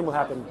think the same will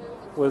happen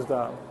with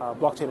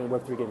blockchain and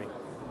Web3 gaming.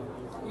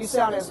 You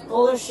sound as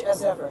bullish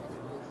as ever.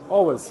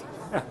 Always.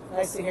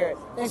 Nice to hear it.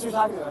 Thanks for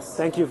talking to us.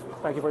 Thank you.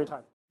 Thank you for your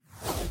time.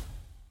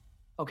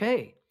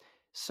 Okay.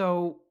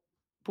 So,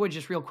 boy,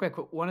 just real quick,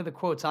 one of the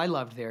quotes I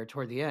loved there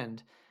toward the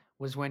end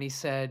was when he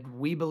said,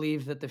 "We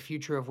believe that the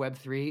future of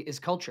Web3 is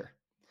culture."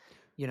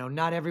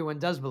 Not everyone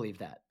does believe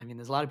that. I mean,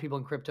 there's a lot of people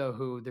in crypto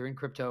who they're in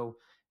crypto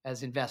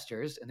as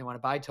investors and they want to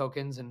buy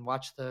tokens and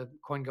watch the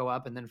coin go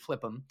up and then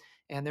flip them.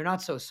 And they're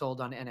not so sold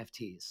on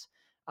NFTs.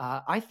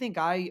 I think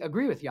I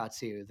agree with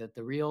Yatsu that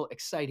the real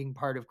exciting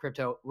part of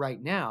crypto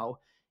right now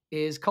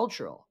is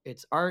cultural.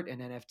 It's art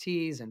and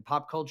NFTs and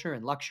pop culture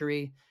and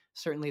luxury.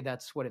 Certainly,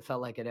 that's what it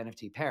felt like at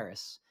NFT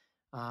Paris.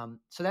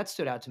 So that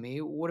stood out to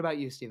me. What about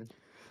you, Stephen?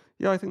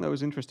 Yeah, I think that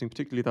was interesting,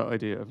 particularly that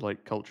idea of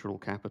like cultural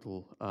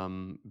capital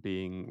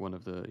being one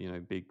of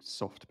the big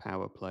soft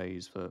power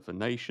plays for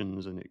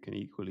nations, and it can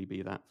equally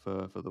be that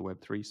for the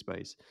Web3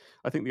 space.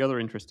 I think the other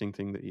interesting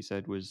thing that he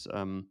said was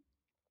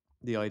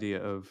the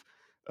idea of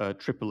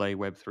AAA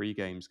Web3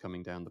 games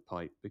coming down the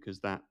pipe,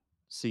 because that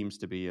seems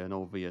to be an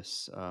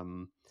obvious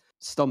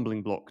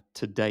stumbling block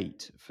to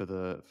date for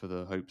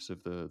the hopes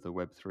of the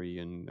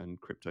Web3 and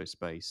crypto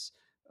space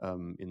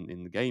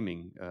in the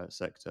gaming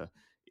sector.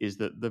 Is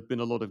that there've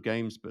been a lot of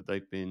games, but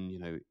they've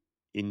been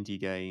indie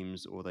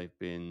games, or they've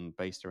been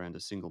based around a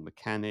single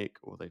mechanic,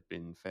 or they've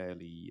been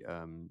fairly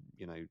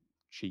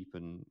cheap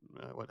and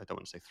well, I don't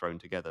want to say thrown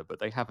together, but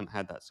they haven't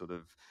had that sort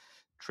of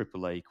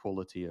AAA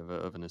quality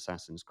of an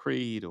Assassin's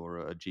Creed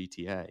or a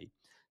GTA.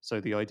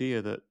 So the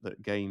idea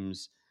that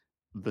games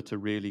that are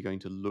really going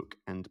to look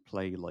and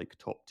play like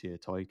top tier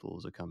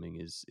titles are coming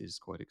is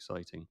quite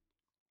exciting.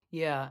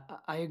 Yeah,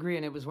 I agree.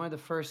 And it was one of the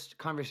first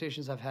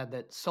conversations I've had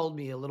that sold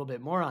me a little bit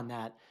more on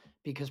that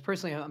because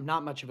personally, I'm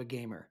not much of a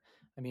gamer.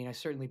 I mean, I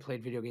certainly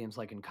played video games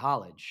like in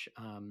college,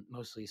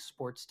 mostly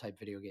sports type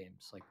video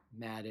games like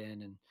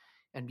Madden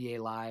and NBA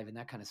Live and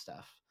that kind of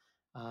stuff.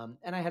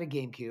 And I had a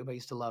GameCube. I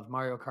used to love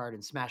Mario Kart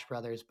and Smash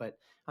Brothers, but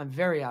I'm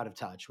very out of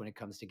touch when it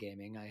comes to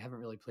gaming. I haven't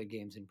really played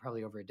games in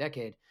probably over a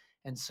decade.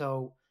 And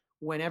so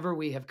whenever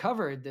we have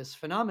covered this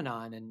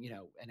phenomenon and,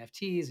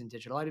 NFTs and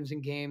digital items in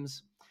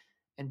games,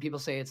 and people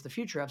say it's the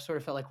future, I've sort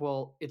of felt like,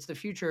 well, it's the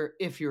future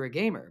if you're a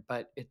gamer.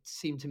 But it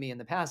seemed to me in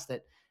the past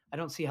that I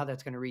don't see how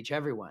that's going to reach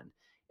everyone.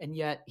 And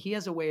yet he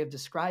has a way of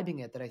describing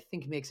it that I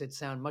think makes it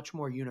sound much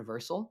more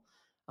universal.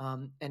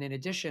 And in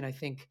addition, I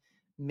think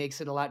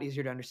makes it a lot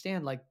easier to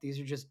understand. Like these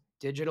are just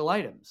digital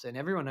items, and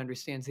everyone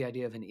understands the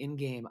idea of an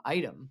in-game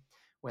item,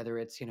 whether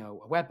it's a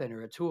weapon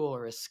or a tool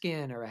or a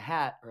skin or a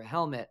hat or a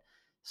helmet.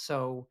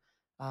 So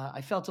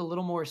I felt a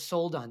little more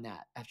sold on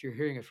that after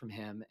hearing it from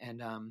him.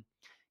 And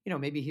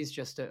maybe he's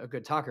just a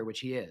good talker, which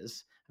he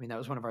is. I mean, that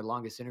was one of our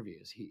longest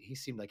interviews. He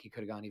seemed like he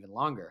could have gone even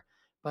longer,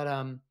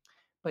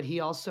 but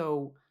he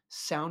also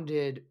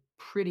sounded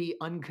pretty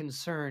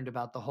unconcerned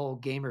about the whole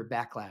gamer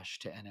backlash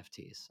to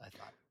NFTs. I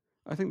thought.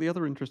 I think the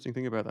other interesting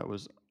thing about that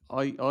was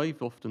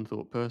I've often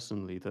thought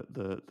personally that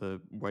the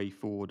way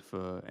forward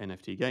for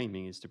NFT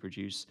gaming is to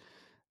produce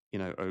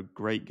a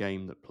great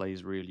game that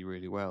plays really,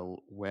 really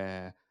well,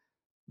 where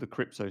the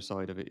crypto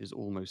side of it is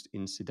almost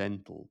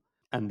incidental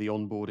and the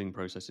onboarding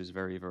process is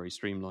very, very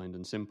streamlined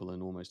and simple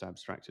and almost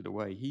abstracted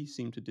away. He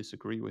seemed to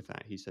disagree with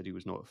that. He said he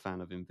was not a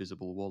fan of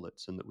invisible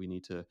wallets and that we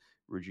need to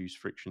reduce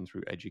friction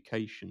through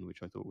education,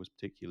 which I thought was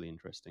particularly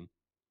interesting.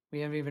 We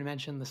haven't even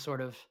mentioned the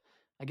sort of,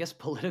 I guess,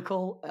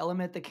 political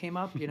element that came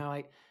up.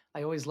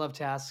 I always love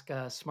to ask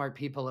smart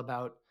people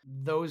about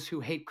those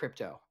who hate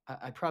crypto.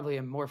 I probably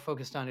am more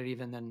focused on it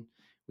even than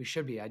we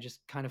should be. I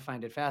just kind of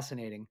find it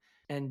fascinating.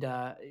 And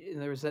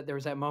there was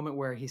that moment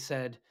where he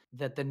said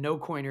that the no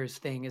coiners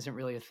thing isn't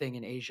really a thing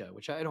in Asia,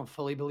 which I don't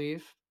fully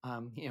believe.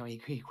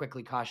 He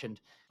quickly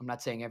cautioned, I'm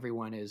not saying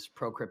everyone is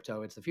pro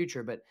crypto, it's the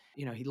future, but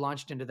he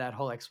launched into that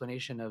whole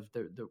explanation of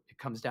it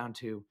comes down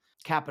to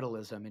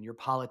capitalism and your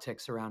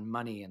politics around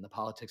money and the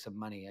politics of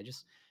money. I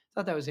just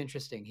thought that was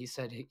interesting. He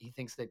said he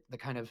thinks that the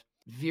kind of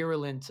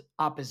virulent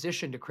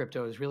opposition to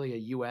crypto is really a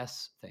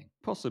US thing.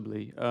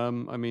 Possibly. I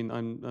mean,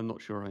 I'm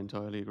not sure I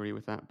entirely agree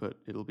with that, but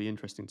it'll be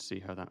interesting to see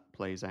how that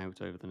plays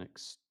out over the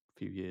next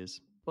few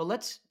years. Well,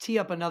 let's tee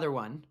up another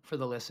one for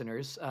the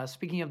listeners.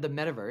 Speaking of the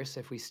metaverse,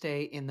 if we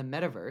stay in the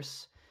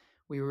metaverse,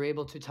 we were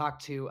able to talk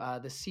to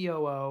the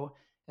COO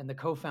and the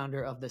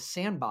co-founder of the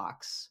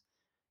Sandbox,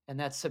 and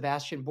that's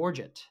Sebastian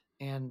Borget.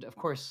 And of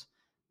course,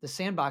 the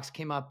Sandbox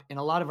came up in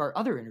a lot of our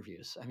other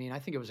interviews. I mean, I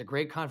think it was a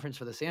great conference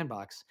for the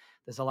Sandbox.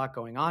 There's a lot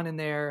going on in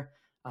there.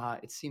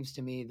 It seems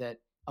to me that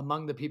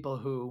among the people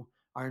who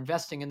are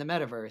investing in the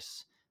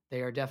metaverse,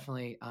 they are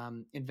definitely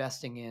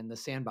investing in the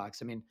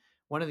Sandbox. I mean,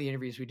 one of the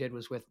interviews we did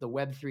was with the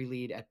Web3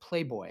 lead at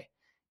Playboy,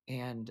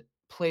 and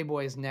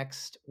Playboy's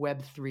next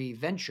Web3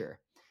 venture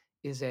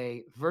is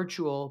a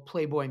virtual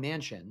Playboy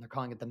mansion. They're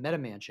calling it the Meta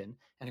Mansion.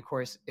 And of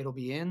course, it'll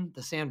be in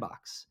the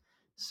Sandbox.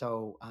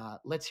 So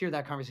let's hear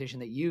that conversation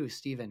that you,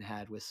 Stephen,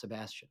 had with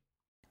Sebastian.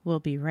 We'll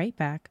be right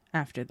back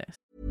after this.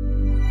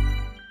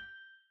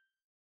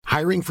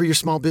 Hiring for your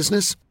small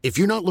business? If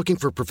you're not looking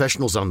for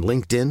professionals on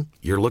LinkedIn,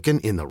 you're looking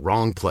in the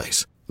wrong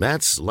place.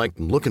 That's like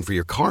looking for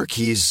your car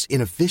keys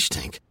in a fish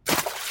tank.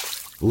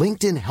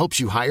 LinkedIn helps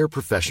you hire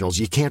professionals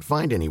you can't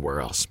find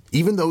anywhere else,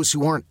 even those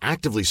who aren't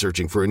actively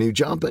searching for a new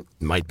job but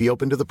might be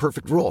open to the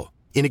perfect role.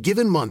 In a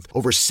given month,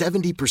 over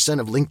 70%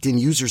 of LinkedIn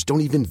users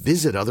don't even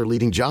visit other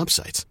leading job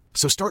sites.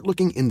 So start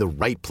looking in the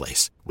right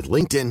place. With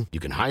LinkedIn, you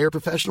can hire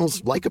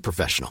professionals like a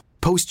professional.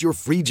 Post your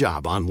free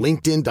job on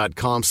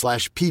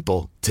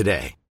linkedin.com/people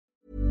today.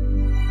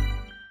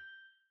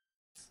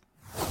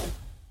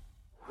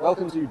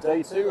 Welcome to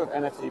day 2 of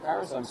NFT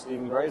Paris. I'm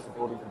Stephen Graves,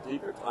 reporting from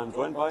Decrypt. I'm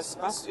joined by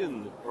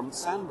Sebastian from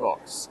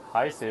Sandbox.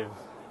 Hi, Steve.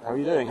 How are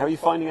you doing? How are you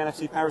finding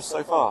NFT Paris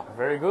so far?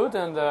 Very good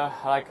and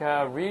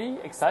really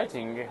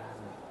exciting.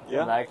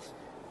 Yeah? Like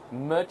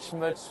much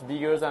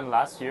bigger than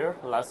last year.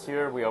 Last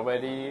year we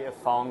already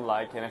found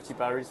like NFT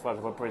Paris was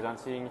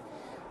representing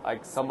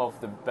like some of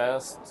the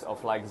best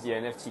of like the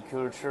NFT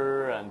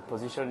culture and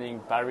positioning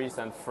Paris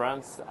and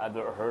France at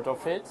the heart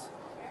of it.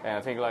 And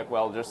I think like,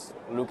 well, just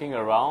looking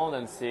around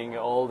and seeing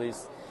all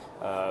this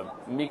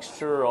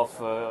mixture of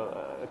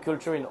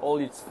culture in all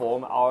its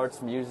form,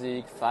 art,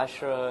 music,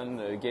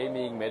 fashion,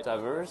 gaming,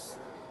 metaverse,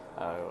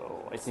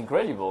 it's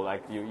incredible.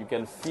 Like you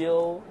can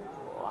feel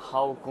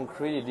how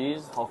concrete it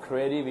is, how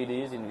creative it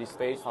is in this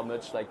space, how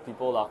much like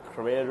people are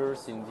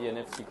creators in the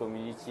NFT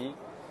community.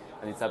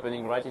 And it's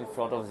happening right in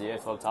front of the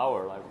Eiffel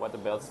Tower. Like, what a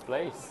best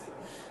place.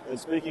 And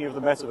speaking of the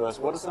metaverse,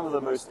 what are some of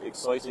the most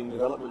exciting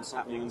developments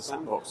happening in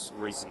Sandbox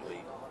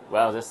recently?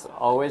 Well, there's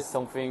always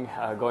something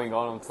going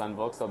on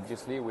Sandbox,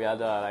 obviously. We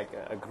had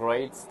a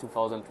great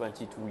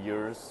 2022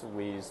 years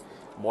with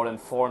more than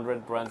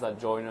 400 brands that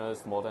joined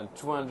us, more than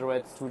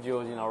 200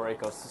 studios in our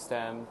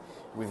ecosystem.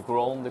 We've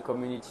grown the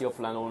community of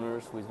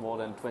landowners with more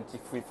than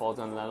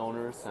 23,000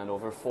 landowners and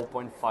over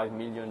 4.5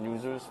 million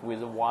users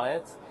with a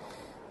wallet.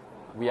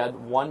 We had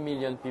 1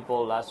 million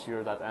people last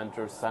year that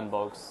entered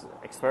Sandbox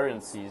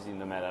experiences in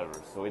the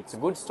metaverse. So it's a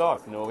good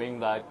start, knowing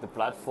that the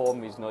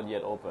platform is not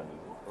yet open,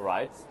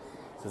 right?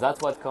 So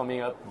that's what's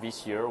coming up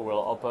this year.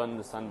 We'll open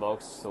the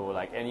Sandbox so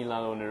like any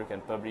landowner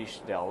can publish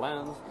their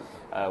land.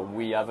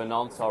 We have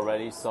announced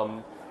already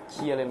some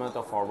key elements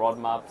of our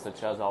roadmap,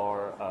 such as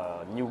our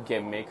new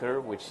game maker,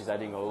 which is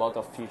adding a lot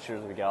of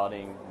features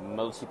regarding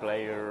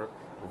multiplayer,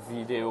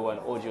 video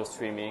and audio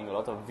streaming, a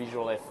lot of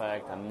visual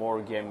effect and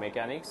more game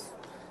mechanics.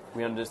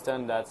 We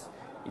understand that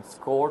it's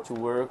core to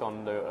work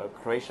on the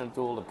creation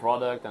tool, the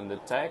product and the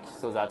tech,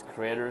 so that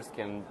creators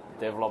can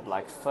develop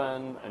like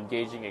fun,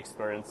 engaging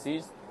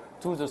experiences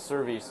to the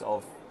service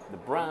of the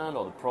brand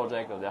or the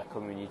project or their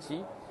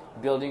community,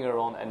 building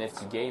around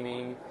NFT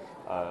gaming,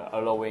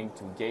 allowing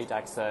to gate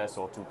access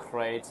or to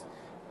create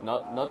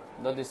not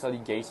necessarily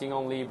gating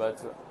only,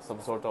 but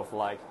some sort of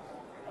like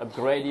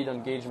upgraded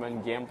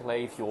engagement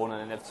gameplay if you own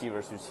an NFT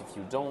versus if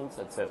you don't,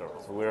 etc.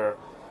 So we're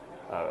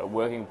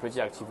working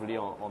pretty actively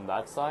on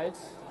that side.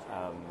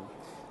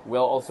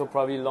 We'll also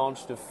probably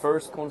launch the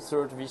first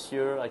concert this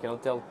year. I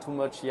cannot tell too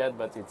much yet,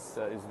 but it's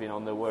been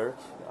on the work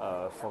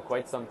for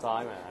quite some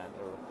time, and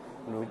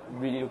we're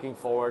really looking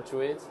forward to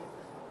it.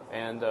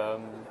 And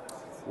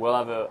we'll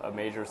have a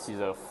major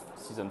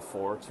season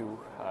 4 too,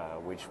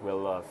 which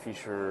will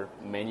feature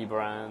many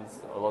brands,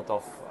 a lot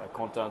of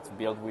content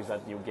built with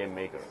that new game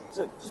maker.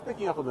 So just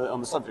picking up on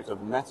the subject of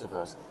the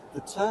metaverse,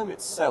 the term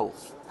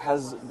itself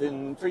has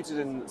been treated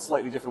in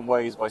slightly different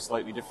ways by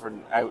slightly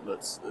different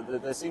outlets.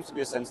 There seems to be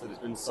a sense that it's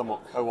been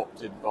somewhat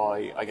co-opted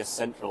by, I guess,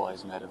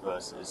 centralized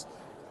metaverses.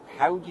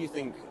 How do you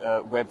think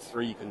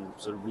Web3 can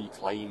sort of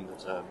reclaim the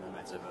term the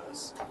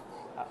metaverse?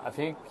 I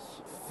think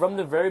from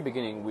the very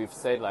beginning we've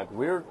said like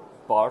we're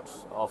part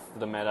of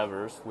the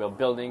metaverse. We're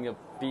building a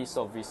piece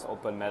of this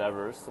open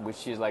metaverse,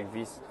 which is like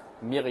this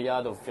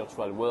myriad of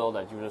virtual world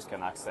that users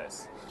can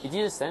access. It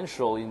is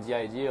essential in the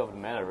idea of the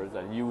metaverse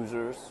that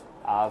users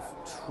have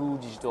true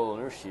digital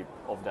ownership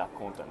of their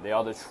content. They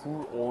are the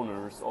true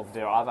owners of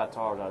their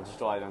avatar, their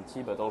digital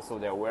identity, but also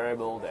their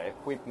wearable, their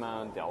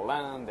equipment, their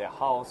land, their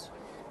house,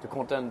 the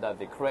content that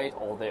they create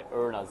or they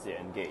earn as they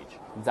engage.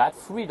 That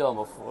freedom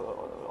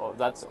of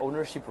that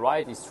ownership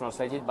right is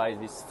translated by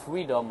this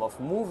freedom of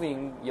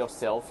moving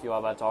yourself, your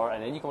avatar,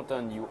 and any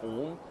content you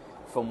own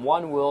from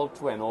one world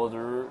to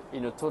another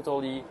in a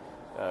totally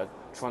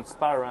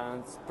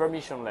transparent,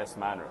 permissionless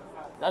manner.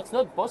 That's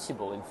not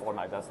possible in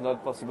Fortnite, that's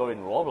not possible in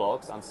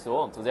Roblox, and so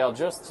on. So they are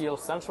just still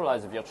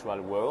centralized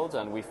virtual worlds,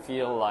 and we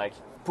feel like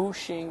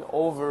pushing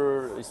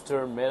over this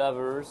term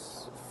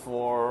metaverse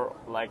for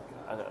like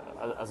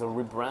as a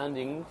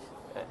rebranding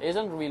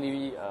isn't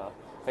really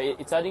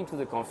it's adding to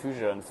the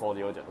confusion for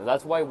the audience.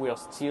 That's why we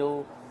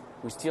still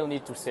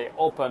need to say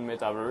open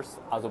metaverse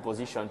as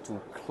opposition to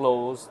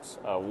closed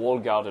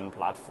walled garden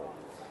platform.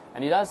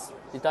 And it has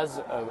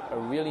a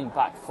real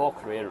impact for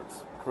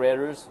creators.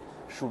 Creators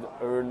should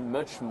earn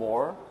much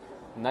more,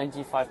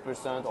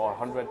 95% or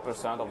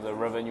 100% of the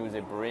revenue they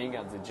bring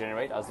and they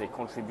generate as they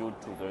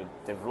contribute to the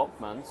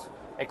development,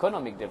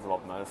 economic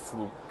development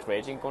through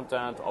creating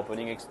content,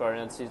 opening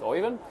experiences, or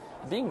even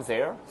being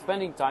there,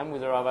 spending time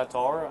with their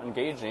avatar,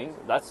 engaging.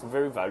 That's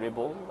very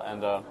valuable,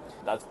 and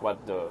that's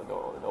what the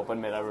open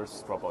metaverse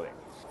is proposing.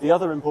 The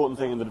other important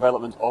thing in the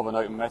development of an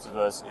open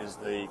metaverse is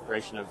the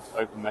creation of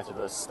open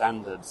metaverse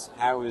standards.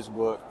 How is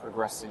work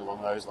progressing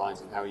along those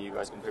lines, and how are you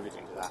guys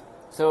contributing to that?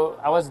 So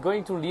I was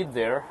going to lead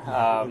there.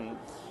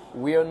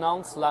 We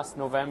announced last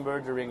November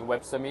during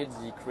Web Summit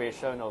the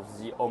creation of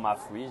the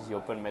OMA3, the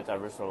Open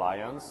Metaverse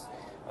Alliance.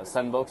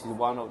 Sandbox is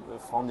one of the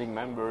founding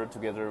members,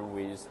 together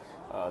with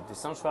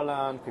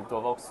Decentraland,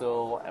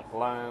 CryptoVoxel,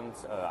 Appland,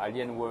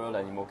 Alien World,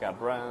 Animoca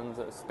brand,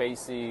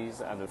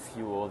 Spaces, and a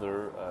few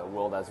other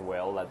worlds as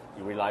well that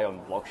rely on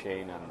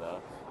blockchain and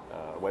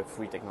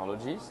Web3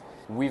 technologies.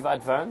 We've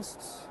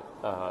advanced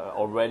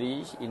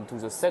already into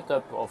the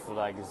setup of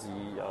like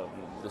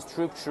the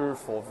structure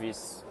for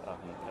this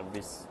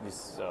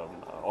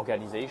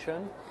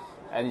organization,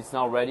 and it's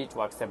now ready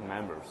to accept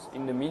members.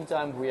 In the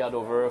meantime, we had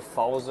over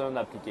 1,000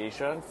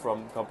 applications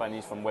from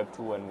companies from Web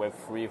 2 and Web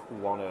 3 who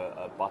want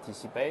to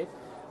participate.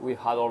 We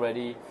had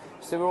already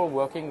several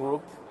working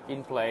groups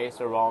in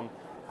place around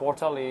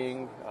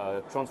portaling,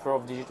 transfer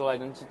of digital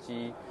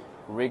identity,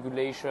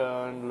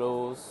 regulation,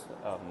 laws,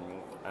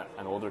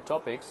 and other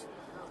topics,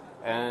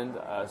 and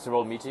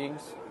several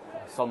meetings,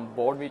 some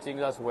board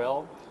meetings as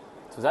well.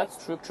 So that's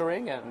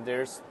structuring, and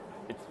it's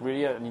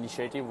really an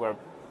initiative where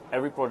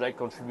every project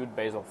contributes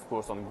based, of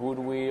course, on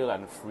goodwill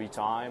and free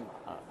time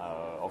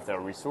of their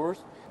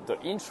resource.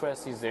 The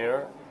interest is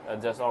there.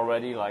 There's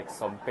already like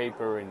some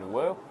paper in the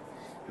work.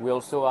 We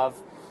also have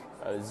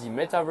the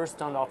Metaverse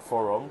Standard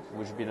Forum,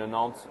 which has been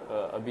announced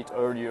a bit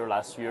earlier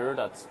last year,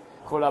 that's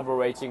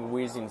collaborating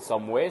with in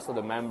some way. So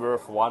the member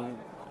of one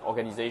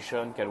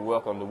organization can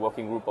work on the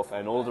working group of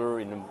another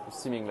in a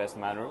seamless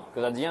manner.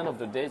 Because at the end of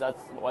the day,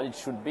 that's what it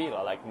should be,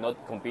 like not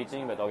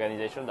competing, but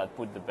organization that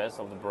put the best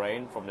of the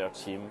brain from their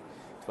team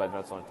to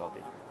advance on a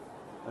topic.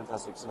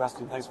 Fantastic.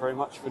 Sebastian, thanks very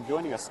much for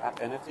joining us at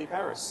NFT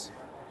Paris.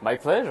 My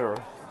pleasure.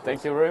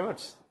 Thank you very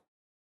much.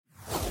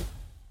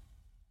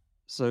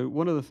 So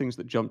one of the things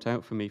that jumped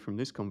out for me from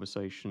this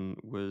conversation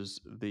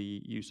was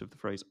the use of the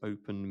phrase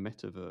open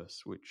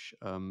metaverse, which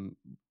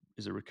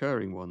is a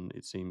recurring one,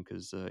 it seemed,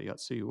 because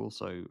Yatsu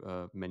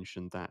also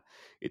mentioned that.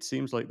 It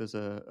seems like there's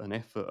an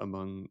effort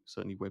among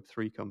certainly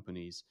Web3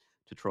 companies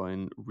to try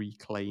and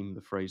reclaim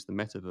the phrase the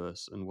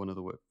metaverse, and one of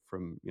the work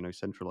from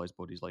centralized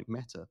bodies like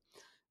Meta.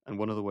 And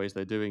one of the ways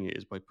they're doing it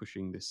is by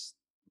pushing this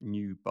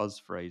new buzz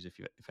phrase,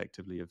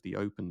 effectively, of the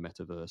open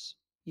metaverse.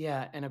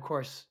 Yeah, and of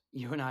course,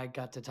 you and I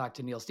got to talk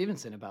to Neil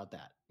Stevenson about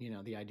that,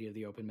 the idea of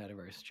the open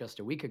metaverse just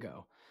a week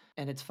ago.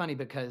 And it's funny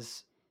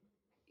because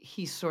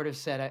he sort of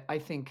said, I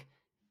think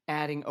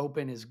adding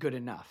open is good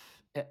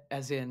enough,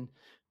 as in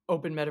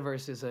open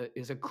metaverse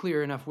is a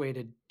clear enough way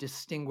to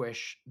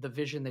distinguish the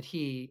vision that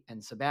he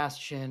and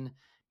Sebastian,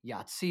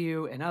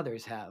 Yatsu, and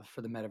others have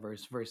for the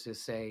metaverse versus,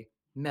 say,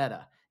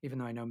 Meta, even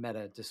though I know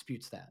Meta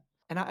disputes that.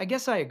 And I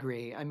guess I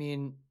agree. I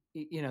mean,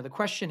 the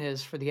question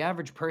is, for the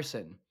average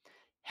person,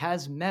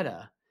 has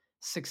Meta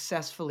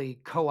successfully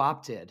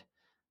co-opted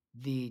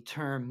the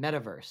term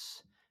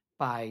metaverse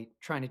by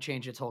trying to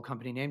change its whole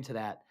company name to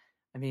that?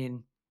 I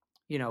mean,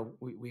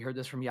 we heard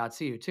this from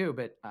Yatsu too,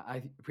 but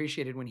I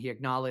appreciated when he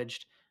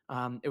acknowledged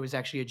it was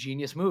actually a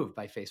genius move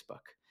by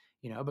Facebook,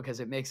 because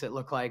it makes it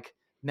look like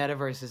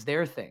metaverse is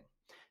their thing.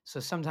 So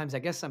sometimes I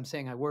guess I'm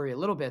saying I worry a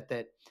little bit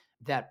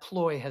that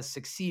ploy has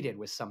succeeded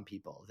with some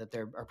people, that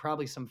there are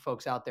probably some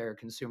folks out there,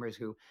 consumers,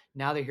 who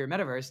now they hear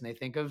metaverse and they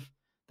think of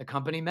the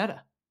company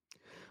Meta.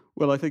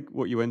 Well, I think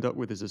what you end up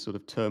with is a sort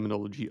of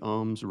terminology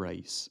arms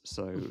race.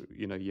 So,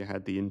 you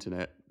had the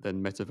internet,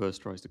 then Metaverse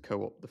tries to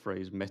co-opt the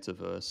phrase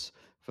metaverse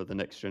for the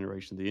next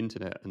generation of the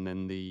internet, and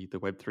then the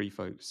Web3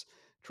 folks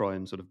try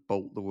and sort of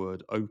bolt the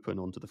word open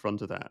onto the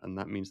front of that, and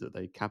that means that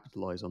they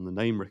capitalize on the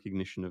name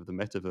recognition of the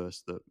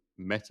metaverse that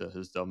Meta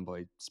has done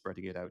by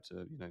spreading it out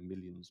to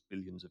millions,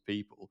 billions of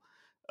people,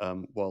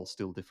 while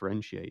still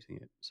differentiating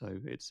it. So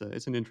it's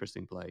an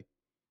interesting play.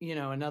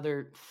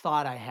 Another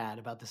thought I had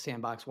about the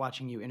Sandbox,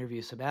 watching you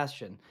interview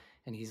Sebastian,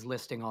 and he's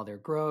listing all their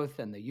growth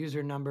and the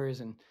user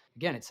numbers. And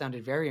again, it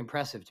sounded very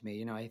impressive to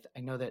me. I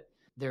know that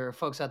there are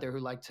folks out there who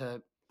like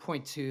to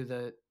point to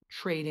the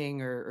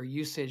trading or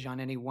usage on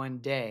any one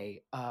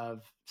day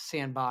of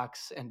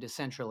Sandbox and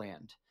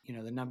Decentraland,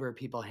 the number of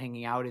people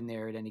hanging out in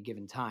there at any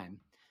given time.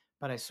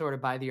 but I sort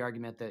of buy the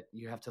argument that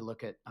you have to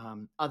look at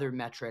other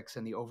metrics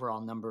and the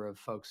overall number of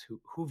folks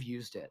who've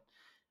used it.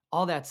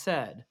 All that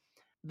said,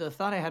 the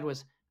thought I had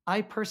was,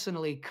 I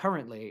personally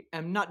currently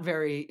am not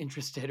very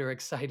interested or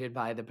excited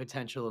by the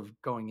potential of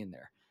going in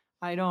there.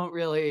 I don't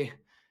really,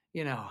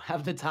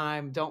 have the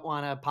time, don't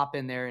want to pop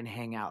in there and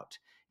hang out.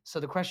 So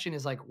the question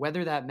is like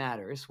whether that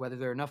matters, whether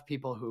there are enough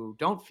people who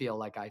don't feel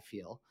like I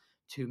feel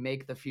to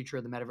make the future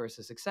of the metaverse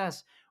a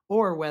success,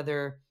 or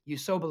whether you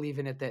so believe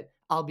in it that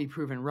I'll be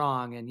proven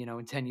wrong and,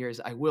 in 10 years,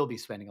 I will be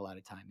spending a lot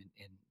of time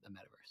in the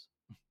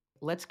metaverse.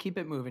 Let's keep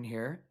it moving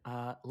here.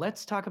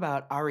 Let's talk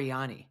about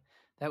Arianee.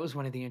 That was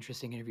one of the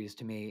interesting interviews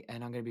to me.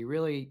 And I'm going to be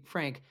really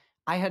frank.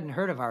 I hadn't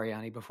heard of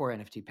Arianee before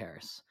NFT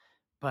Paris,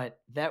 but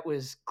that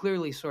was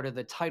clearly sort of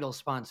the title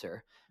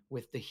sponsor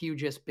with the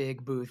hugest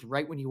big booth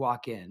right when you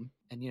walk in.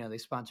 And, they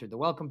sponsored the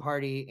welcome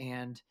party,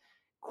 and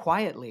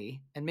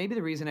quietly, and maybe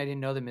the reason I didn't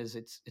know them is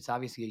it's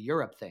obviously a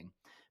Europe thing,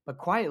 but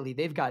quietly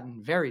they've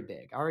gotten very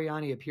big.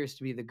 Arianee appears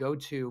to be the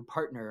go-to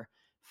partner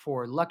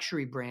for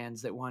luxury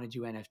brands that want to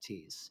do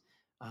NFTs.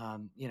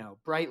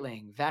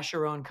 Breitling,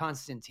 Vacheron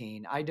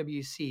Constantin,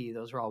 IWC,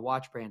 those are all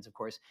watch brands, of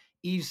course,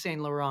 Yves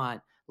Saint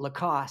Laurent,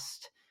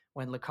 Lacoste,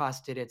 when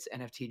Lacoste did its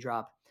NFT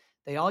drop,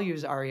 they all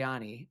use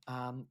Arianee.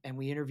 And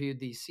we interviewed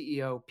the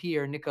CEO,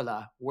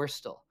 Pierre-Nicolas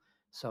Wurstel.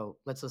 So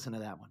let's listen to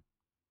that one.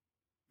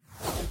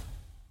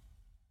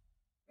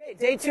 Okay,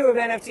 day 2 of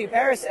NFT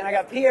Paris, and I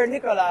got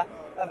Pierre-Nicolas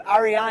of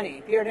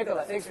Arianee.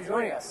 Pierre-Nicolas, thanks for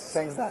joining us.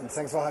 Thanks, Dan.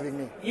 Thanks for having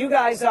me. You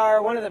guys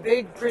are one of the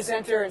big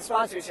presenter and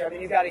sponsors here. I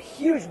mean, you've got a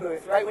huge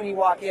booth right when you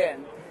walk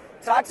in.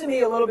 Talk to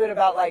me a little bit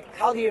about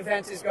how the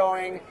event is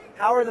going,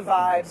 how are the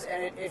vibes,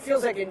 and it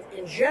feels like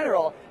in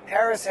general,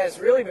 Paris has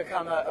really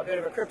become a bit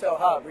of a crypto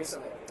hub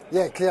recently.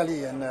 Yeah,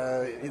 clearly, and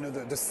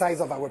the size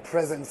of our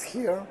presence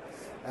here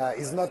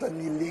is not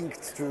only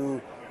linked to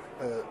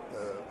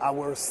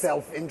our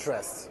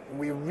self-interest.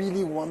 We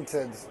really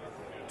wanted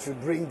to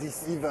bring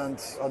this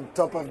event on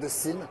top of the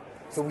scene.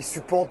 So we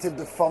supported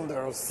the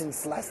founders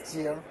since last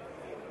year,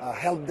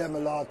 helped them a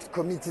lot,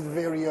 committed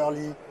very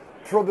early.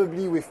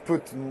 Probably we've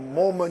put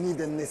more money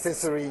than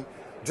necessary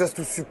just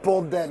to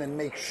support them and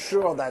make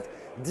sure that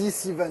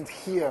this event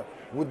here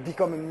would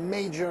become a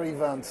major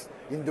event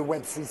in the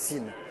Web3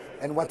 scene.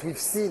 And what we've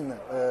seen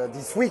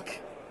this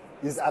week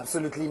is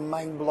absolutely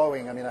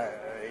mind-blowing. I mean,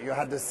 you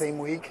had the same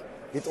week.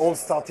 It all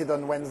started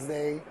on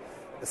Wednesday.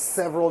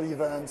 Several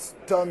events,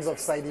 tons of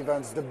side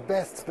events, the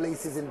best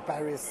places in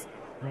Paris,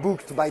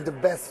 booked by the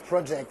best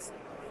projects,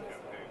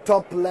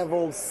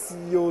 top-level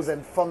CEOs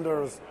and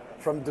founders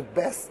from the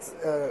best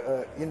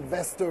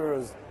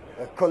investors,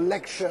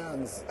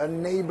 collections,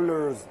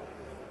 enablers.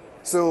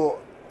 So,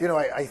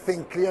 I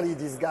think clearly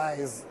these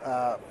guys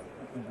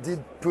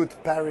did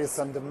put Paris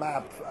on the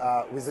map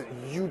with a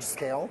huge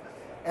scale.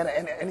 And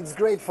it's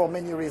great for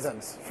many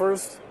reasons.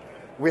 First,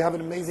 we have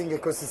an amazing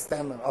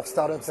ecosystem of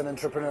startups and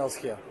entrepreneurs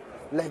here.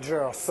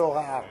 Ledger,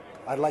 Sora,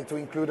 I'd like to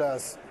include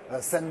us,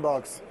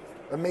 Sandbox,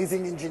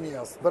 amazing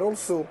engineers. But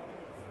also,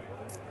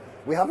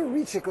 we have a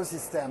rich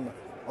ecosystem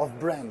of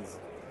brands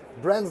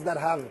that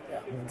have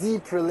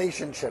deep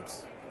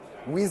relationships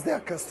with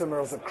their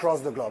customers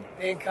across the globe.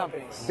 Big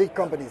companies. Big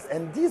companies.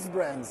 And these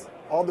brands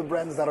are the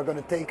brands that are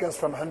going to take us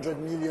from 100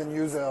 million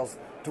users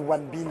to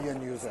 1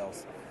 billion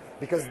users.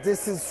 Because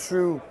this is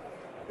through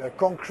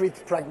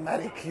concrete,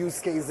 pragmatic use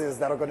cases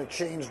that are going to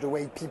change the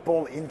way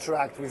people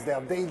interact with their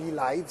daily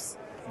lives,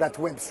 that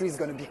Web3 is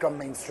going to become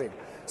mainstream.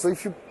 So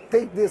if you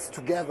take this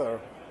together,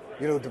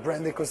 the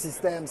brand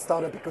ecosystem,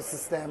 startup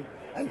ecosystem,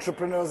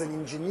 entrepreneurs and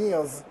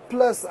engineers,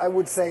 plus I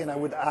would say, and I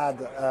would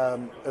add,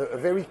 a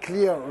very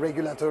clear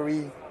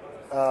regulatory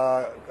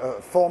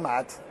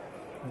format,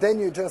 then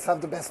you just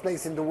have the best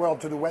place in the world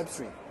to do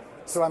Web3.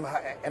 So I'm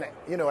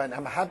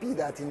happy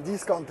that in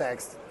this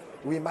context,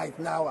 we might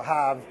now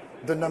have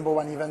the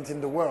 #1 event in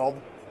the world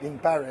in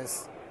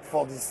Paris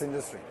for this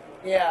industry.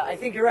 Yeah, I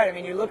think you're right. I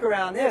mean, you look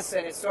around this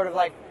and it's sort of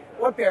like,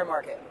 what bear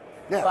market?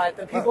 Yeah. But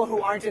the people who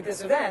aren't at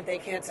this event, they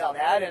can't tell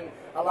that. And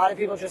a lot of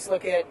people just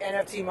look at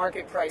NFT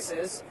market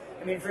prices.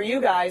 I mean, for you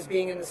guys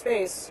being in the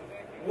space,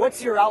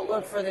 what's your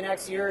outlook for the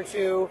next year or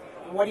two?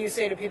 What do you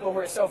say to people who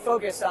are so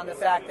focused on the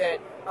fact that,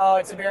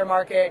 it's a bear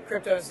market,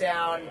 crypto's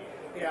down,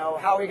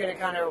 how are we going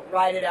to kind of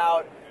ride it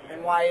out?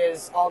 And why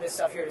is all this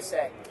stuff here to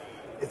stay?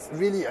 It's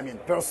really,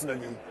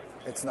 personally,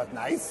 it's not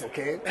nice,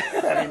 okay?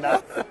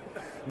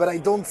 But I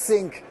don't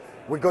think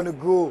we're going to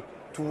go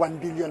to 1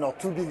 billion or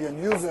 2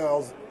 billion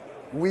users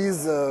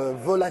with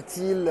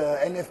volatile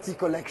NFT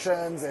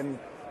collections and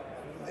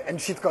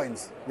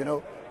shitcoins,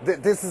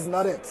 This is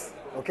not it,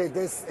 okay?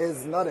 This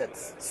is not it.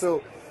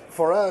 So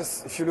for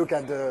us, if you look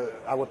at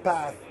our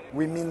path,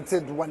 we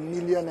minted 1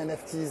 million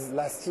NFTs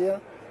last year.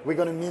 We're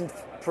going to mint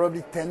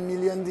probably 10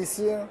 million this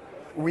year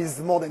with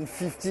more than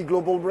 50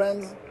 global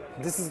brands.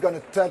 This is going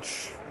to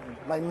touch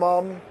my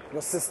mom,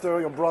 your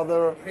sister, your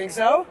brother. You think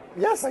so?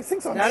 Yes, I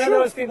think so. None of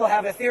those people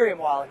have Ethereum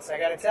wallets, I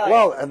got to tell you.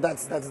 Well, and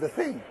that's the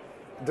thing.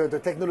 The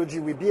technology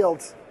we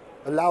built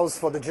allows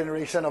for the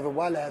generation of a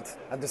wallet.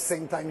 At the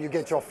same time, you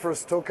get your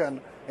first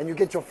token, and you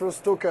get your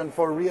first token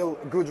for a real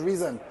good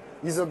reason.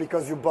 either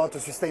because you bought a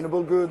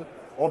sustainable good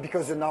or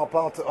because you're now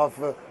part of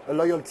a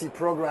loyalty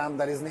program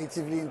that is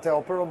natively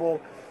interoperable.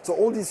 So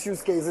all these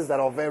use cases that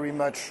are very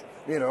much,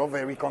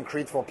 very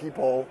concrete for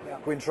people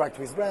who interact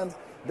with brands,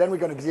 then we're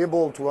going to be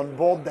able to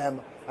onboard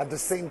them at the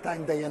same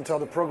time they enter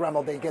the program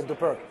or they get the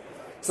perk.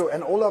 So,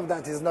 and all of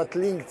that is not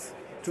linked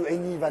to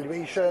any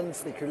valuation,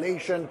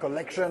 speculation,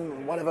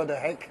 collection, whatever the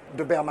heck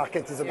the bear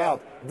market is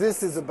about.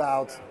 This is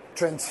about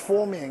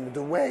transforming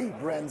the way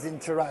brands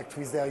interact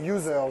with their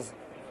users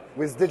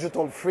with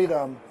digital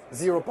freedom,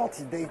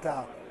 zero-party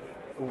data,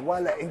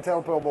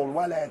 interoperable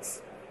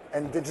wallets,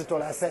 and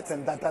digital assets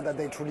and data that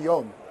they truly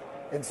own.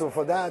 And so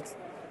for that,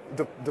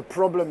 the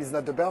problem is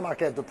not the bear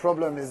market, the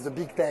problem is the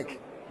big tech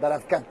that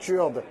have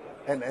captured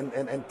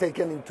and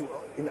taken into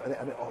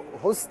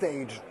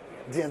hostage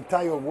the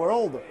entire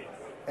world,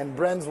 and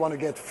brands want to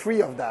get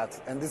free of that,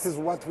 and this is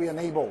what we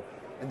enable.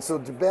 And so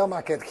the bear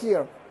market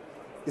here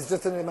is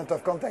just an element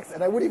of context.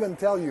 And I would even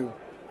tell you,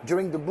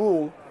 during the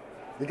bull,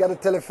 you got a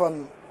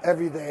telephone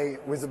every day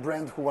with a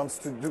brand who wants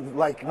to do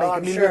make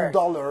 $1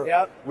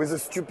 million with a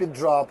stupid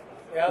drop,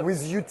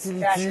 with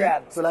utility. Cash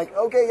grab. So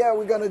okay, yeah,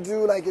 we're gonna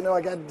do I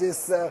got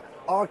this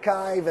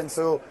archive, and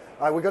so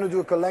we're gonna do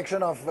a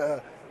collection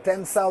of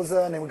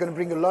 10,000, and we're gonna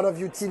bring a lot of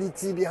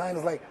utility behind.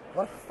 It's like,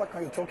 what the fuck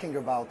are you talking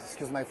about?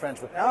 Excuse my French,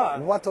 but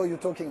what are you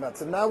talking about?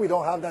 So now we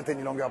don't have that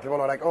any longer.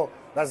 People are like, oh,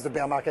 that's the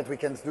bear market, we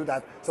can't do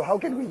that. So how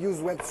can we use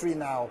Web3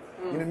 now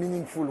in a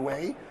meaningful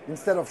way,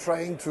 instead of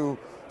trying to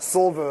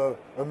solve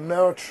a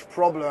merch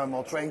problem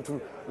or trying to,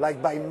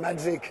 by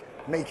magic,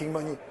 making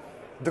money?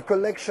 The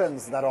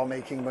collections that are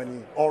making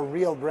money are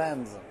real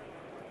brands.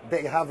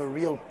 They have a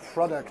real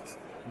product.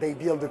 They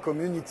build a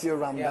community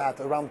around that,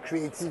 around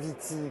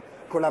creativity,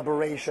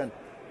 collaboration.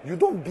 You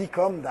don't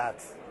become that.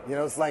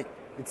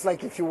 It's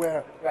like if you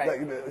were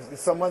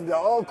someone,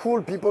 oh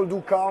cool, people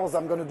do cars,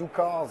 I'm gonna do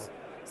cars.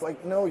 It's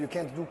like, no, you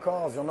can't do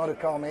cars, you're not a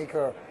car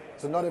maker.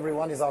 So not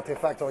everyone is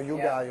Artifact or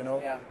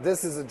Yuga,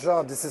 This is a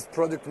job, this is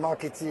product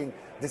marketing,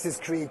 this is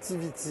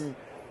creativity.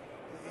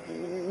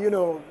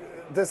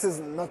 This is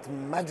not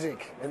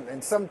magic.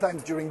 And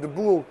sometimes during the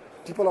bull,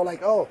 people are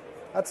like, oh,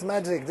 that's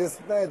magic.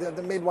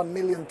 They made 1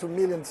 million, 2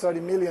 million, 30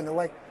 million. They're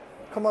like,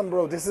 come on,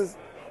 bro, this is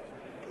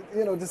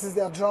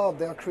their job.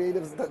 They are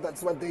creatives.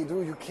 That's what they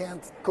do. You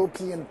can't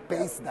copy and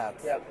paste that.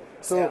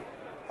 So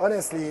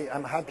honestly,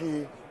 I'm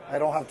happy I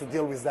don't have to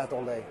deal with that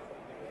all day.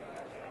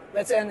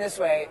 Let's end this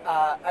way.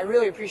 I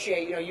really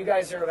appreciate, you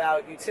guys are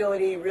about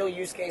utility, real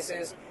use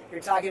cases.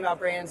 You're talking about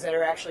brands that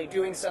are actually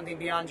doing something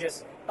beyond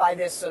just buy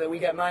this so that we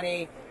get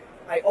money.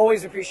 I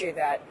always appreciate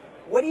that.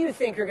 What do you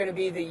think are going to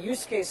be the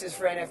use cases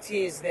for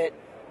NFTs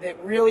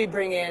that really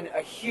bring in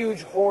a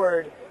huge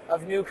horde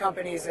of new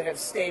companies that have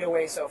stayed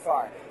away so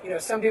far?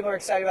 Some people are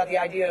excited about the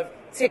idea of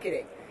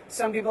ticketing.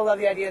 Some people love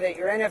the idea that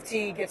your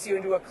NFT gets you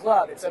into a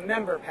club. It's a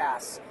member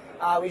pass.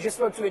 We just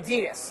spoke to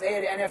Adidas. They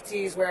had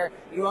NFTs where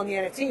you own the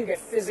NFT, you get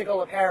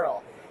physical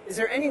apparel. Is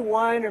there any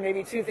one or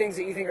maybe two things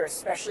that you think are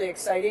especially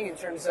exciting in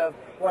terms of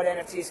what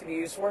NFTs can be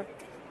used for?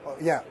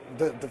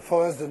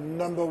 For us, the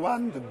number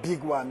one, the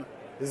big one,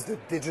 is the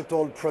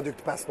digital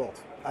product passport.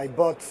 I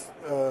bought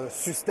a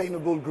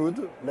sustainable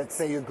good, let's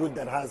say a good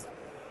that has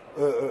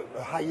a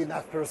high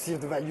enough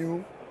perceived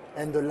value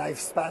and a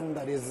lifespan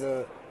that is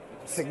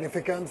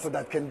significant. So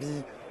that can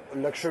be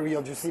luxury,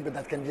 obviously, but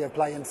that can be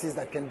appliances,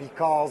 that can be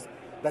cars,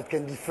 that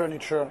can be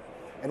furniture.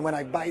 And when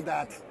I buy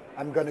that,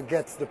 I'm going to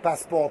get the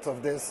passport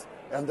of this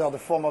under the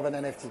form of an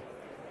NFT.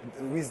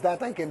 With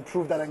that, I can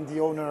prove that I'm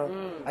the owner.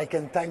 I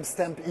can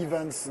timestamp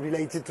events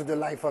related to the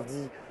life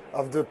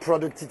of the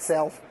product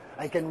itself.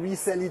 I can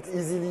resell it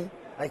easily.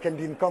 I can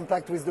be in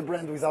contact with the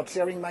brand without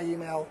sharing my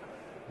email.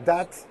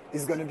 That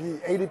is going to be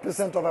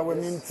 80% of our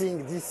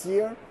minting this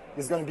year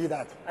is going to be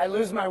that. I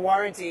lose my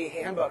warranty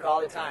handbook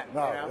all the time.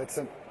 No, it's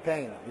a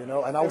pain, and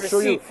I'll the show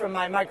you. receipt from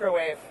my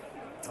microwave.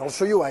 I'll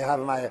show you. I have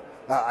my.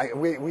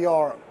 We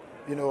are,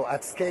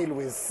 at scale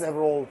with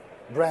several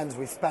brands,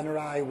 with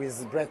Panerai,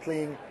 with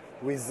Breitling,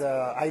 with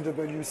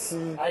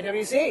IWC.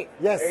 IWC.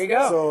 Yes. There you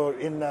go. So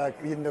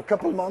in a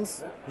couple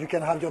months, you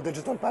can have your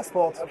digital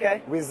passport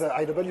with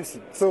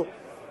IWC. So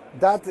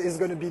that is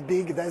going to be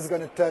big. That's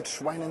going to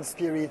touch wine and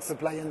spirits,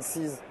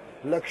 appliances,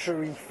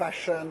 luxury,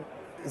 fashion.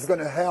 It's going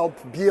to help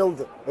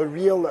build a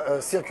real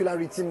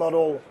circularity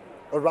model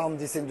around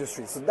this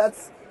industry. So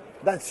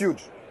that's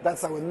huge.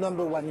 That's our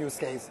number one use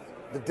case,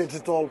 the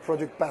digital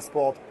product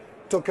passport,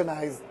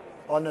 tokenized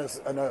on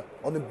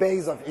a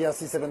base of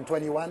ERC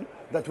 721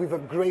 that we've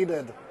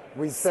upgraded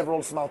with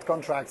several smart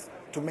contracts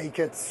to make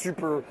it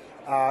super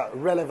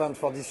relevant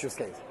for this use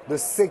case. The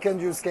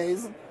second use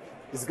case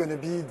is going to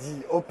be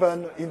the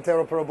open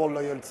interoperable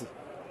loyalty.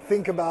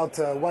 Think about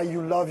why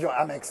you love your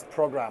Amex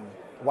program.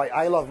 Why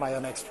I love my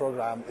Amex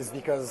program is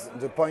because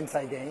the points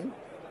I gain,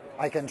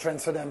 I can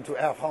transfer them to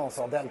Air France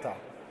or Delta.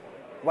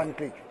 One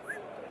click.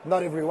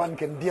 Not everyone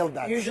can build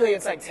that. Usually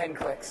it's like 10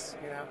 clicks,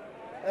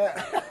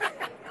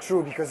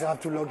 True, because you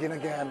have to log in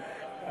again.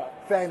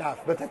 Fair enough,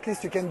 but at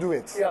least you can do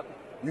it. Yep.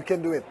 You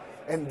can do it.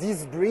 And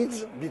this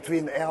bridge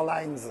between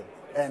airlines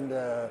and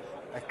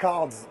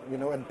cards,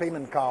 and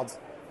payment cards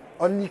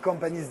Only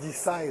companies this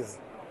size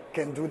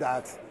can do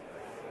that.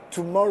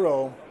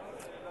 Tomorrow,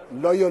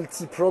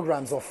 loyalty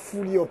programs are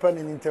fully open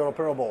and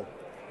interoperable.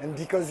 And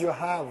because you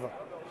have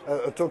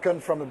a token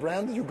from a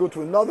brand, you go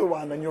to another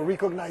one and you're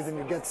recognized and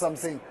you get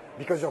something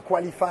because you're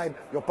qualified,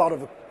 you're part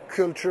of a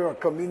culture, a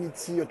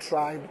community, a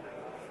tribe.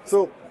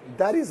 So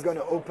that is going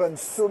to open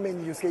so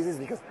many use cases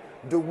because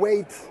the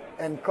weight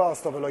and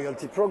cost of a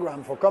loyalty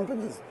program for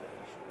companies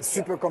is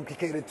super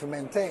complicated to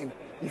maintain.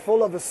 If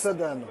all of a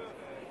sudden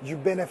you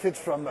benefit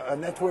from a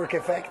network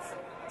effect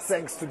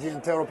thanks to the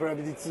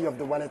interoperability of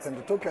the wallets and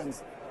the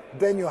tokens,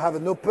 then you have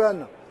an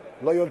open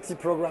loyalty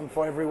program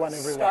for everyone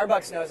everywhere.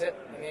 Starbucks knows it.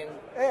 I mean,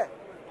 Yeah.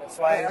 that's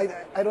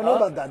why. I don't know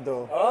about that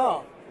though.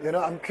 Oh. You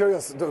know, I'm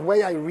curious. The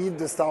way I read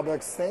the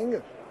Starbucks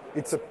thing,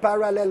 it's a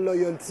parallel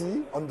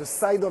loyalty on the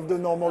side of the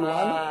normal one.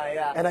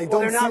 Yeah. And I Well,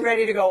 don't they're not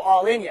ready to go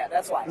all in yet.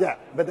 That's why. Yeah,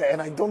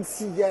 and I don't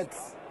see yet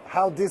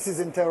how this is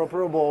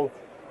interoperable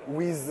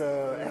with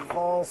Air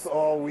France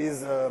or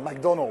with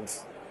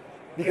McDonald's.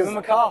 Give them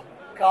a call.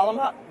 Call them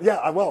up. Yeah,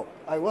 I will.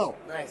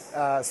 Nice.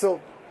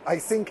 So I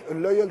think a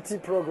loyalty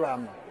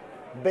program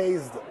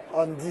based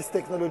on this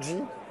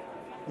technology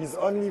is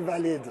only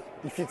valid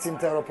if it's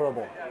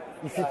interoperable.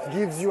 If it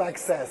gives you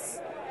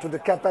access to the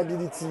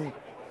capability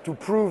to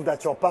prove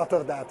that you're part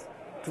of that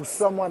to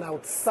someone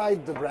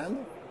outside the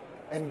brand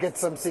and get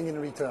something in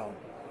return.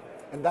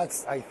 And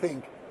that's, I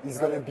think, is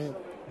going to be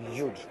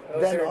huge.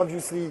 Then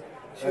obviously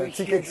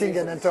ticketing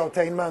and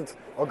entertainment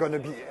are going to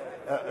be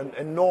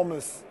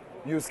enormous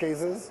use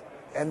cases.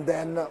 And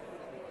then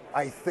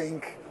I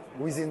think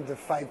within the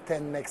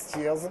 5-10 next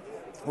years,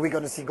 we're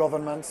going to see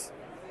governments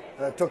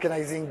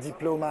tokenizing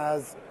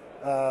diplomas,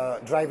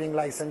 driving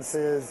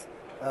licenses,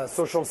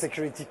 social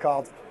security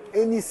cards,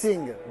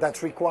 anything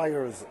that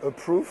requires a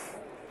proof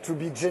to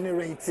be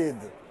generated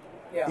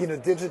in a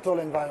digital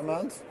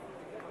environment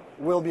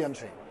will be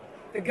on-chain.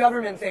 The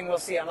government thing we'll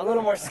see. I'm a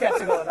little more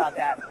skeptical about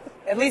that.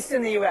 At least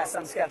in the US,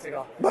 I'm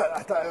skeptical.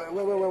 But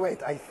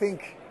wait. I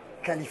think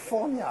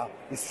California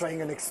is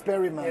trying an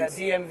experiment. Yeah,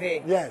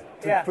 DMV.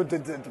 To put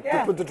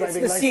the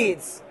driving it's the license.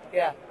 seeds.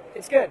 Yeah,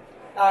 it's good.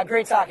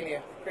 Great talking to you.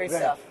 Great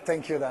stuff.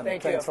 Thank you, Dan.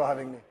 Thanks for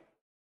having me.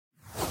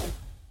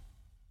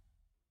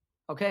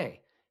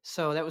 Okay,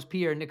 so that was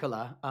Pierre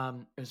Nicolas.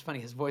 It was funny,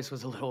 his voice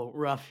was a little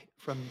rough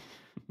from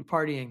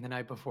partying the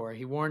night before.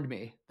 He warned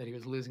me that he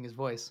was losing his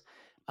voice.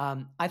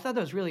 I thought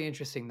that was really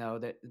interesting, though,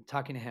 that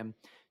talking to him,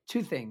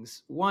 two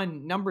things.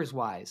 One,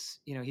 numbers-wise,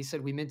 he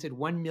said we minted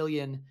 1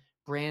 million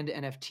brand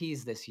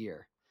NFTs this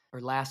year,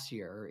 or last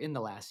year, or in the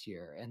last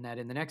year, and that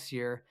in the next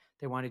year,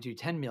 they want to do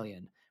 10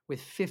 million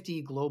with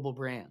 50 global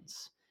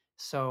brands.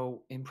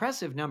 So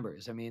impressive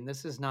numbers. I mean,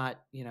 this is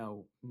not,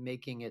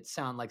 making it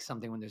sound like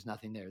something when there's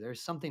nothing there.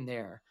 There's something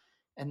there.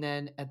 And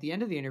then at the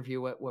end of the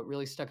interview, what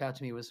really stuck out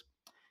to me was,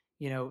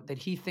 that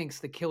he thinks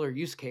the killer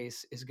use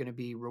case is going to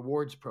be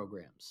rewards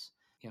programs.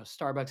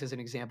 Starbucks is an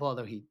example,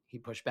 although he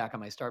pushed back on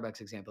my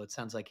Starbucks example. It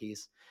sounds like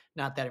he's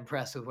not that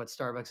impressed with what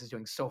Starbucks is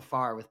doing so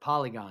far with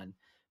Polygon.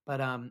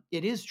 But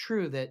it is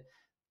true that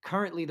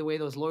currently the way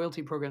those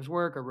loyalty programs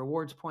work or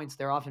rewards points,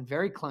 they're often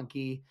very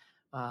clunky,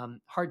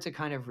 hard to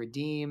kind of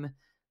redeem.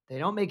 They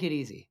don't make it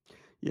easy.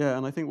 Yeah,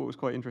 and I think what was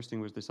quite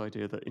interesting was this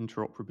idea that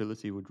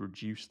interoperability would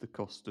reduce the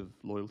cost of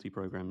loyalty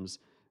programs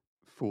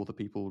for the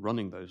people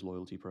running those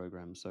loyalty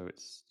programs. So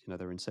it's, they're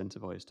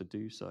incentivized to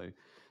do so.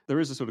 There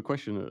is a sort of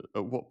question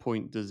at what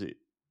point does it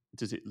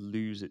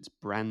lose its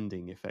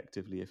branding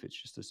effectively if it's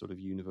just a sort of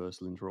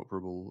universal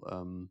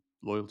interoperable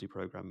loyalty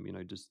program?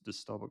 Does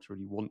Starbucks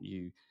really want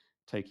you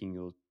taking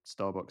your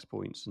Starbucks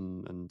points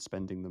and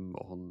spending them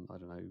on, I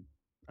don't know,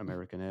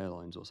 American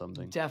Airlines or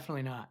something?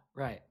 Definitely not.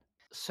 Right.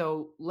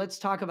 So let's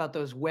talk about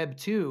those Web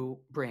 2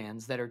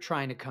 brands that are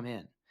trying to come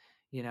in,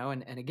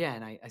 and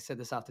again, I said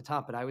this off the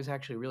top, but I was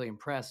actually really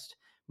impressed.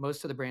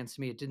 Most of the brands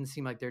to me, it didn't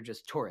seem like they're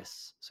just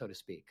tourists, so to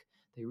speak.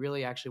 They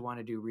really actually want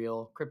to do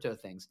real crypto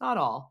things. Not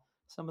all.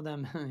 Some of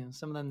them,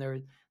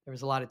 there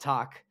was a lot of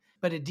talk,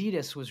 but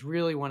Adidas was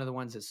really one of the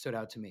ones that stood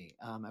out to me.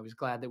 I was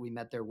glad that we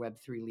met their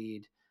Web3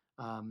 lead,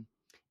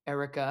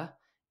 Erica,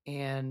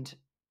 and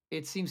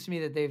it seems to me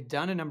that they've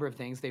done a number of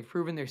things. They've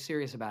proven they're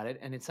serious about it,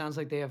 and it sounds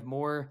like they have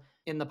more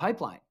in the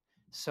pipeline.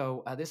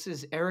 So this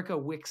is Erica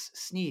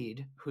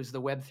Wicks-Sneed, who's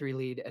the Web3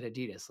 lead at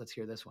Adidas. Let's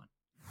hear this one.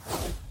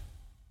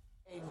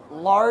 A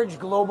large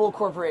global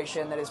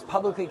corporation that is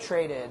publicly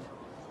traded,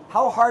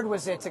 how hard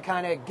was it to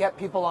kind of get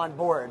people on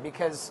board?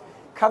 Because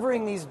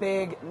covering these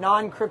big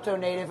non-crypto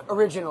native,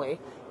 originally,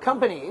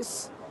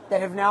 companies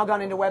that have now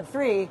gone into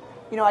Web3,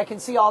 I can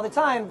see all the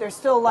time, they're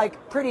still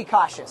pretty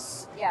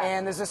cautious. Yeah.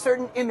 And there's a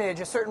certain image,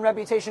 a certain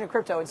reputation of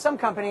crypto. In some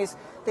companies,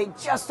 they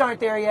just aren't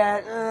there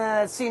yet.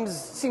 It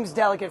seems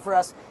delicate for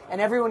us.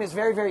 And everyone is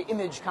very, very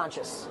image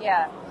conscious.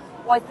 Yeah.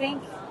 Well, I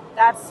think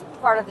that's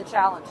part of the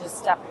challenge is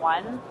step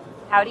one.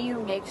 How do you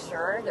make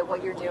sure that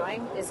what you're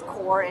doing is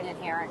core and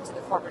inherent to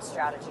the corporate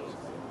strategy?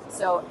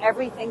 So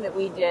everything that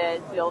we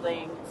did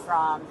building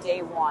from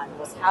day one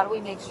was how do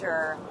we make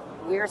sure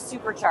we're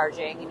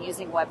supercharging and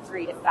using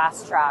Web3 to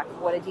fast track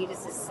what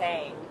Adidas is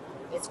saying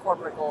its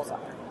corporate goals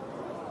are.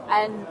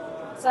 And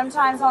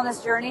sometimes on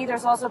this journey,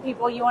 there's also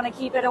people you want to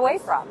keep it away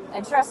from.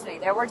 And trust me,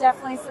 there were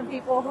definitely some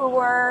people who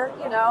were,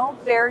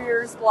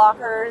 barriers,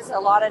 blockers, a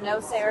lot of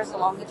no-sayers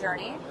along the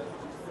journey.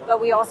 But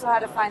we also had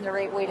to find the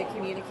right way to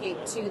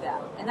communicate to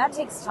them. And that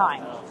takes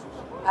time.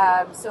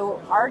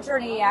 So our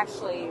journey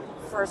actually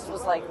first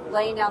was like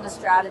laying down the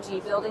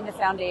strategy, building the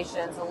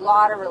foundations, a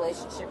lot of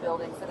relationship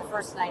building for the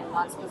first 9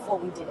 months before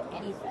we did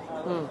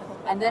anything.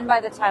 And then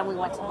by the time we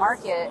went to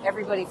market,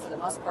 everybody for the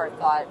most part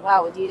thought,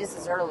 wow, Adidas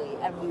is early.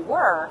 And we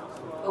were,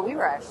 but we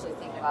were actually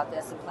thinking about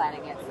this and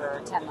planning it for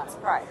 10 months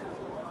prior.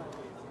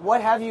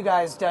 What have you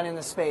guys done in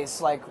the space?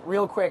 Like,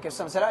 real quick, if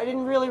someone said, I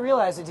didn't really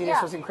realize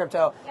Adidas was in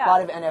crypto. A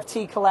lot of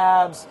NFT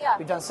collabs.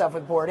 We've done stuff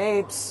with Bored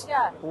Apes.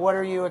 What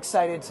are you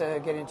excited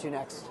to get into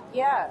next?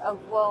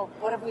 Well,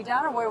 what have we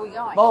done or where are we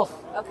going? Both.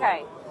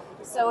 Okay.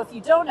 So if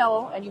you don't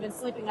know and you've been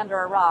sleeping under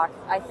a rock,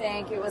 I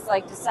think it was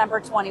like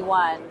December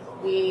 21,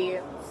 we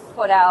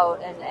put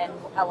out and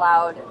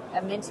allowed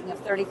a minting of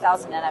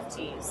 30,000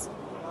 NFTs.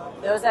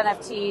 Those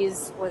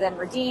NFTs were then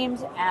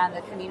redeemed, and the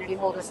community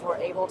holders were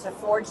able to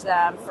forge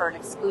them for an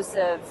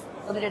exclusive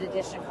limited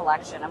edition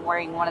collection. I'm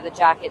wearing one of the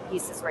jacket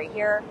pieces right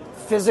here.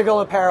 Physical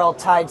apparel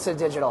tied to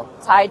digital.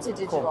 Tied to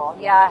digital, cool.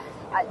 Yeah.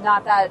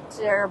 Not that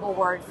terrible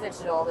word,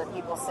 digital, that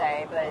people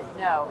say, but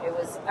no, it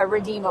was a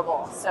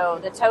redeemable. So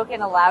the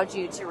token allowed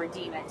you to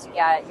redeem it to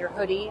get your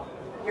hoodie,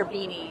 your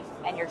beanie,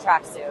 and your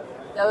tracksuit.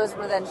 Those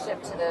were then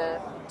shipped to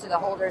the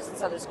holders, and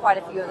so there's quite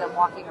a few of them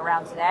walking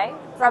around today.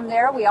 From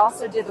there, we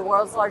also did the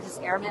world's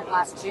largest air mint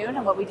last June,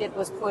 and what we did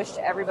was push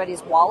to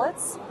everybody's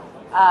wallets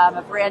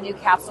a brand new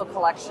capsule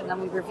collection,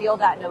 and we revealed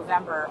that in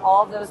November.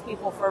 All of those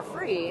people for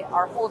free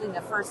are holding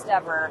the first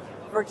ever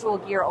virtual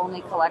gear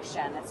only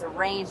collection. It's a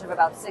range of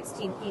about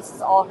 16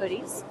 pieces, all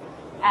hoodies.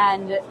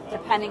 And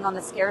depending on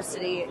the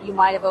scarcity, you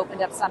might have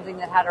opened up something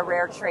that had a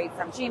rare trait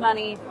from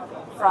G-Money,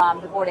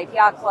 from the Bored Ape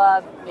Yacht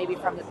Club, maybe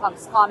from the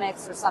Punks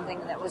Comics, or something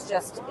that was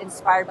just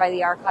inspired by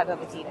the archive of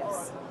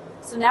Adidas.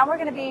 So now we're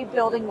going to be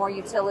building more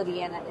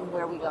utility in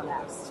where we go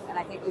next. And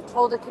I think we've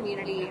told the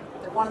community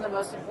that one of the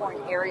most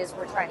important areas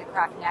we're trying to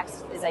crack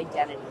next is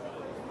identity.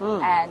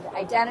 And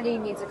identity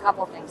means a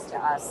couple things to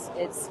us.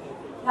 It's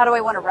how do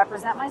I want to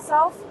represent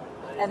myself?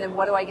 And then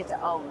what do I get to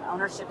own?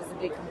 Ownership is a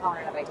big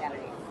component of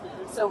identity.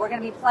 So we're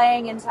going to be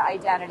playing into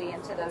identity,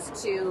 into those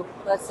two,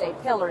 let's say,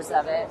 pillars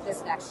of it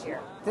this next year.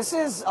 This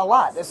is a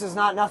lot. This is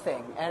not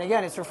nothing. And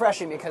again, it's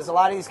refreshing because a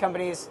lot of these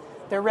companies,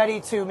 they're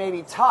ready to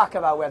maybe talk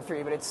about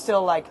Web3, but it's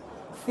still like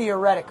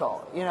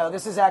theoretical.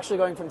 This is actually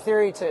going from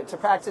theory to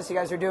practice. You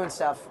guys are doing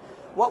stuff.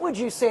 What would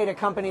you say to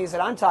companies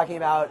that I'm talking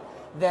about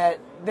that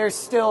they're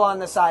still on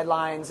the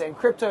sidelines and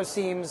crypto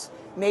seems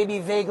maybe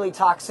vaguely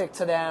toxic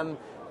to them?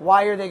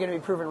 Why are they going to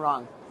be proven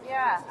wrong?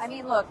 Yeah, I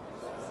mean, look,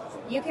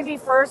 you can be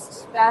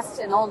first, best,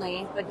 and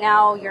only, but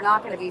now you're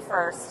not going to be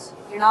first.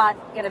 You're not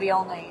going to be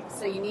only.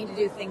 So you need to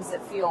do things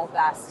that feel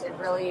best and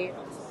really,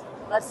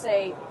 let's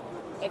say,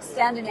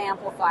 extend and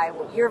amplify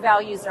what your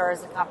values are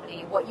as a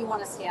company, what you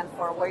want to stand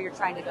for, where you're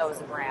trying to go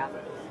as a brand.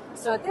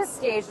 So at this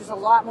stage, there's a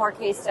lot more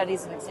case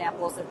studies and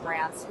examples of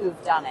brands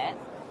who've done it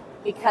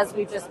because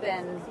we've just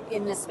been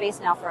in this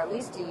space now for at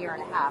least a year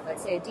and a half. I'd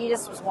say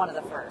Adidas was one of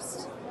the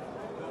first,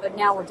 but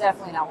now we're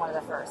definitely not one of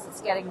the first.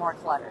 It's getting more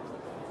cluttered.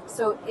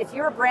 So if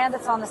you're a brand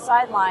that's on the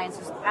sidelines,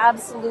 there's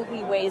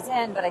absolutely ways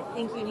in, but I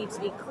think you need to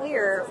be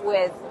clear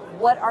with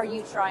what are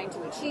you trying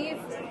to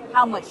achieve,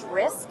 how much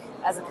risk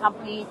as a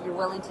company you're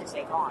willing to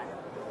take on.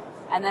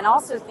 And then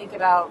also think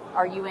about,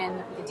 are you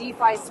in the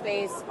DeFi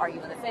space? Are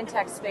you in the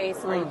fintech space?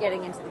 Are you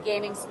getting into the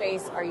gaming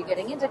space? Are you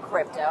getting into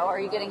crypto? Are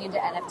you getting into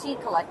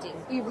NFT collecting?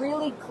 Be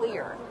really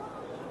clear.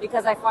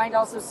 Because I find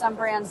also some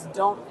brands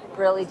don't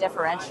really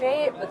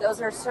differentiate, but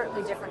those are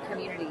certainly different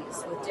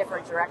communities with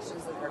different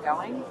directions that they're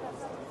going.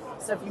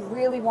 So if you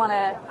really want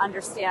to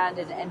understand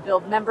and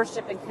build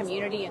membership and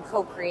community and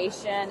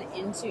co-creation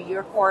into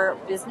your core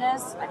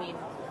business, I mean,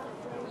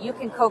 you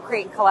can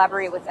co-create and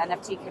collaborate with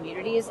NFT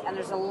communities, and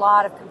there's a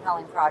lot of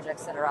compelling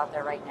projects that are out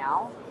there right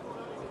now.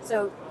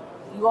 So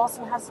you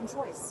also have some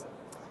choice.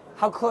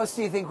 How close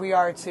do you think we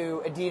are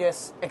to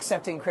Adidas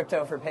accepting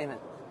crypto for payment?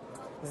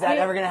 Is that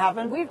ever going to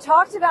happen? We've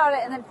talked about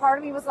it, and then part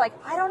of me was like,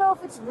 I don't know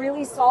if it's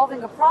really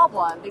solving a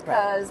problem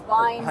because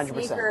buying 100%.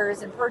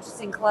 Sneakers and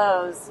purchasing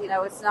clothes,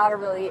 it's not a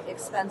really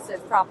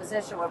expensive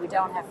proposition where we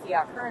don't have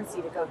fiat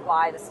currency to go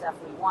buy the stuff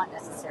we want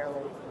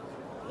necessarily.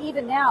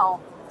 Even now,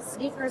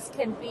 sneakers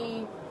can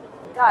be,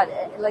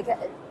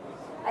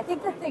 I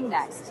think the thing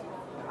next,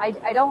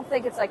 I don't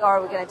think it's like,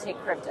 are we going to take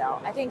crypto?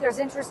 I think there's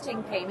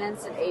interesting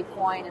payments in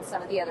ApeCoin and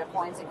some of the other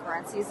coins and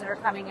currencies that are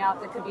coming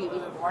out that could be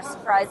even more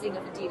surprising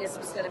if Adidas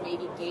was going to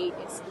maybe gate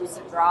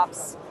exclusive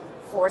drops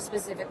for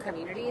specific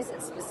communities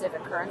and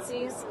specific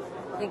currencies.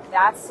 I think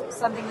that's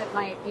something that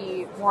might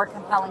be more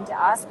compelling to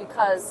us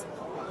because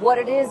what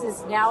it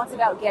is now it's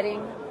about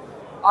getting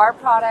our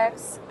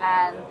products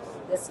and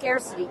the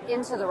scarcity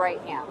into the right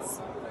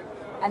hands.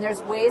 And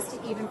there's ways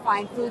to even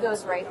find who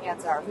those right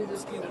hands are, who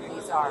those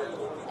communities are,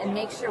 and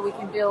make sure we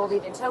can build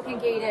even token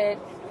gated,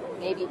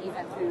 maybe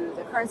even through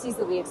the currencies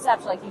that we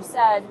accept, like you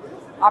said,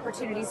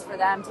 opportunities for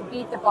them to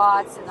beat the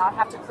bots and not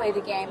have to play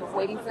the game of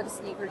waiting for the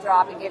sneaker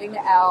drop and getting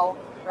the L,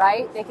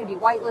 right? They can be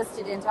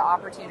whitelisted into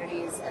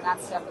opportunities, and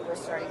that's stuff that we're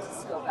starting to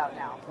scope out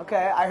now.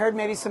 Okay, I heard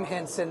maybe some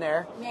hints in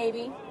there.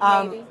 Maybe.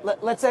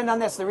 Let's end on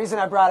this. The reason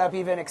I brought up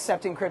even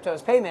accepting crypto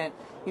as payment,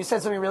 you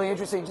said something really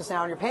interesting just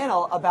now on your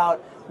panel about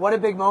what a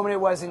big moment it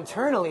was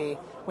internally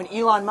when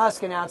Elon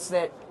Musk announced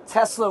that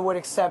Tesla would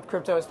accept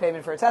crypto as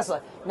payment for a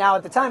Tesla. Now,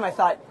 at the time, I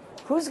thought,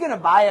 who's going to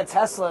buy a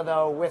Tesla,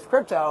 though, with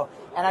crypto?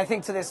 And I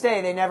think to this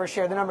day, they never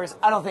shared the numbers.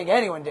 I don't think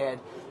anyone did.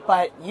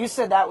 But you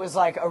said that was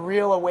like a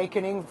real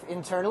awakening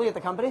internally at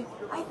the company?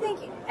 I think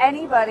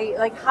anybody,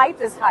 like,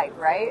 hype is hype,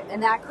 right?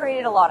 And that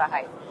created a lot of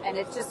hype. And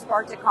it just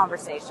sparked a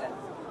conversation.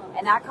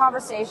 And that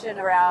conversation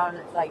around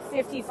like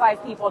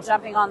 55 people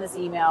jumping on this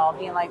email,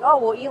 being like, oh,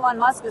 well, Elon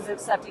Musk is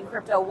accepting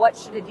crypto. What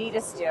should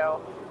Adidas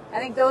do? I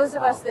think those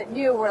of us that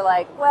knew were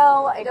like,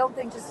 well, I don't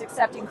think just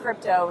accepting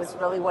crypto is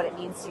really what it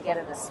means to get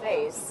in the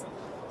space.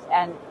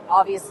 And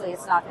obviously,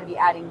 it's not going to be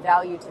adding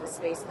value to the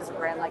space because a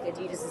brand like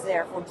Adidas is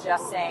there for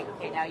just saying,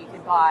 okay, now you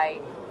can buy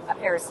a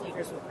pair of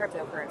sneakers with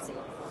cryptocurrency.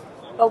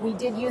 But we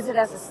did use it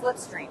as a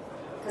slipstream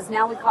because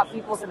now we caught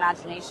people's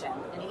imagination.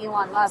 And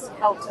Elon Musk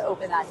helped to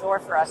open that door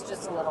for us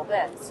just a little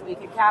bit. So we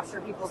could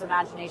capture people's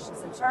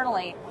imaginations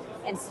internally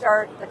and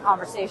start the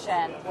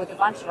conversation with a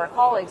bunch of our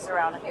colleagues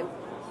around, okay,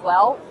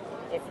 well,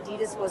 if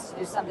Adidas was to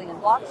do something in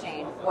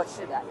blockchain, what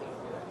should that be?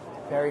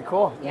 Very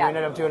cool. You Yeah.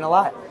 ended up doing a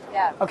lot.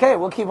 Yeah. Okay,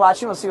 we'll keep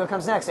watching. We'll see what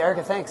comes next.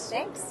 Erica, thanks.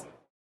 Thanks.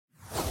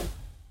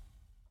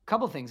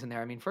 Couple things in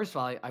there. I mean, first of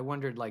all, I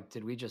wondered, like,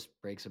 did we just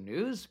break some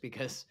news?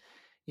 Because,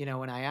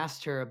 when I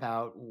asked her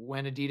about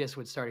when Adidas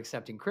would start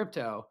accepting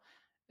crypto,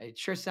 it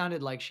sure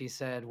sounded like she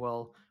said,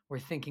 well, we're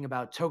thinking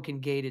about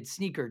token-gated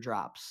sneaker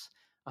drops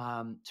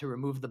to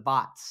remove the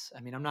bots.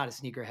 I mean, I'm not a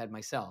sneakerhead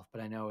myself,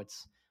 but I know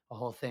it's a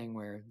whole thing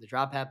where the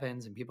drop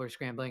happens and people are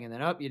scrambling and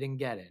then, oh, you didn't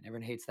get it.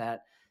 Everyone hates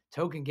that.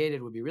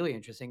 Token-gated would be really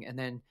interesting. And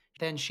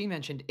then she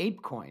mentioned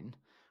ApeCoin,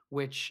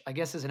 which I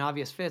guess is an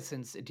obvious fit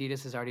since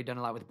Adidas has already done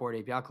a lot with Bored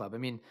Ape Yacht Club. I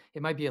mean,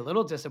 it might be a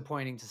little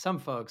disappointing to some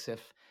folks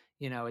if,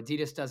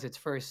 Adidas does its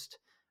first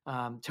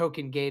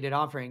token gated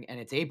offering and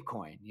it's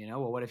ApeCoin,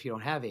 well, what if you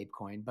don't have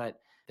ApeCoin? But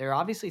they're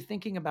obviously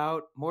thinking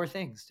about more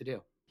things to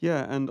do.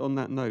 Yeah, and on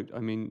that note, I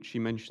mean, she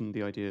mentioned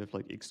the idea of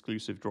like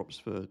exclusive drops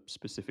for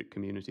specific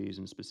communities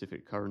and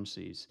specific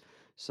currencies.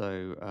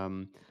 So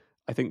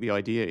I think the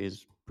idea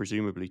is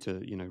presumably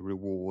to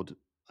reward,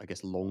 I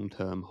guess,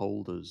 long-term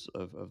holders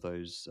of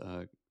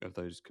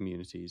those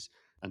communities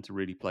and to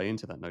really play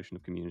into that notion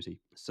of community.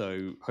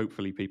 So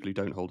hopefully, people who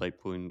don't hold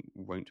ApeCoin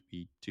won't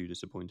be too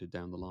disappointed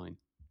down the line.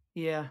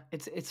 Yeah,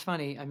 it's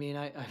funny. I mean,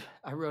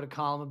 I wrote a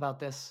column about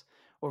this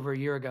over a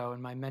year ago,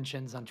 and my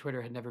mentions on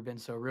Twitter had never been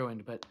so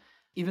ruined. But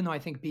even though I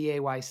think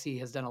BAYC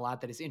has done a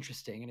lot that is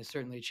interesting and has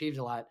certainly achieved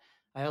a lot,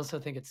 I also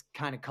think it's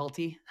kind of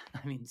culty.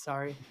 I mean,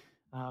 sorry,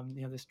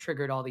 this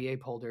triggered all the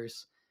ape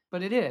holders,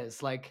 but it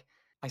is like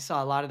I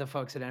saw a lot of the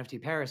folks at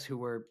NFT Paris who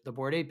were the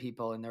Bored Ape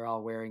people, and they're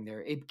all wearing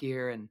their ape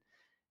gear, and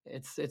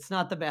it's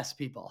not the best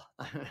people.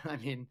 I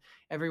mean,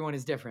 everyone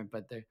is different,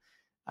 but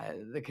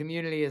the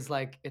community is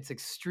like, it's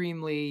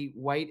extremely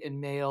white and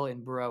male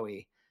and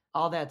bro-y.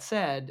 All that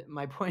said,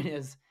 my point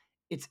is,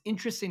 it's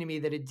interesting to me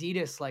that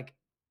Adidas, like,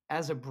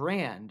 as a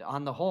brand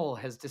on the whole,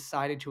 has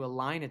decided to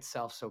align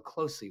itself so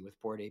closely with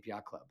Bored Ape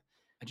Yacht Club.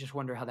 I just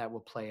wonder how that will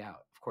play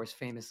out. Of course,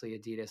 famously,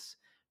 Adidas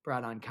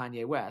brought on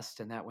Kanye West,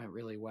 and that went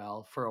really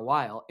well for a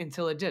while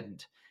until it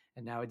didn't.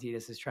 And now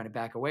Adidas is trying to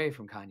back away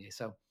from Kanye.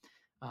 So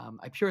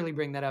I purely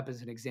bring that up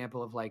as an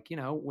example of, like,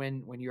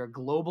 when you're a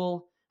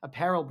global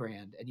apparel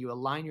brand and you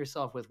align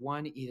yourself with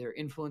one either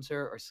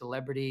influencer or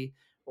celebrity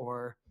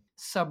or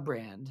sub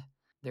brand,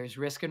 there's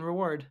risk and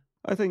reward.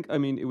 I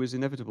mean, it was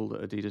inevitable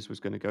that Adidas was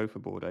going to go for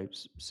Bored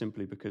Apes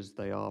simply because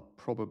they are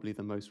probably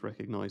the most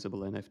recognizable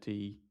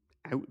NFT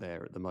out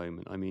there at the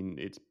moment. I mean,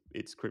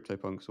 it's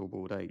CryptoPunks or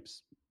Bored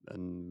Apes,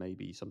 and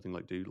maybe something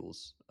like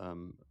Doodles,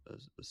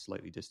 as a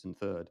slightly distant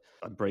third.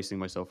 I'm bracing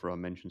myself for our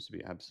mentions to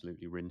be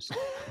absolutely rinsed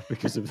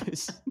because of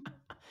this.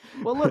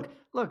 Well,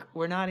 look,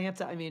 we're not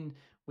anti. I mean,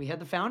 we had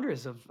the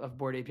founders of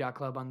Bored Ape Yacht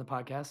Club on the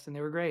podcast, and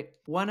they were great.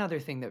 One other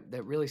thing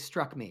that really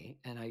struck me,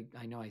 and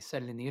I know I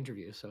said it in the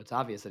interview, so it's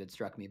obvious that it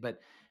struck me, but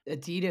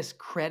Adidas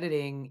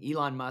crediting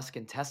Elon Musk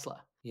and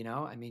Tesla.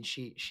 I mean,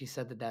 she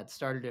said that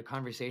started a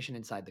conversation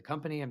inside the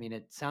company. I mean,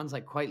 it sounds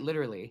like quite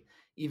literally,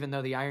 even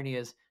though the irony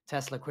is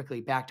Tesla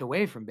quickly backed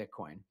away from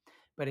Bitcoin.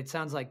 But it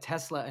sounds like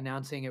Tesla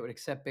announcing it would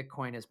accept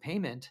Bitcoin as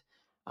payment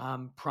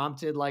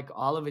prompted like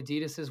all of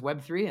Adidas's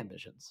Web3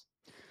 ambitions.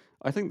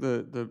 I think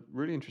the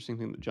really interesting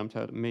thing that jumped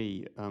out at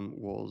me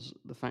was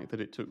the fact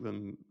that it took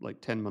them like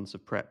 10 months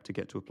of prep to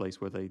get to a place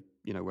where they,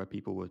 where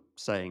people were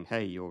saying,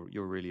 "Hey, you're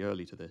really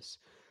early to this,"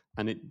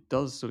 and it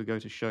does sort of go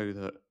to show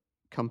that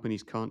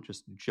companies can't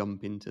just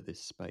jump into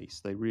this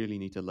space. They really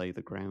need to lay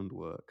the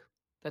groundwork.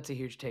 That's a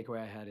huge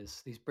takeaway I had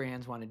is these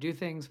brands want to do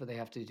things, but they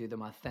have to do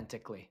them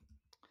authentically.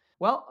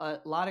 Well, a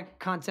lot of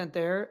content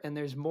there, and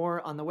there's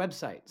more on the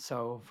website.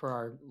 So for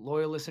our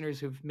loyal listeners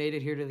who've made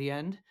it here to the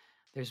end,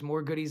 there's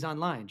more goodies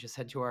online. Just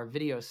head to our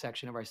video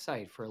section of our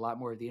site for a lot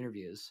more of the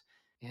interviews.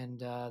 And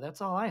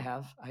that's all I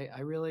have.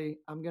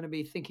 I'm going to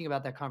be thinking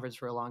about that conference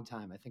for a long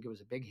time. I think it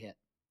was a big hit.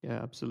 Yeah,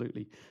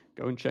 absolutely.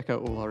 Go and check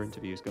out all our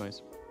interviews,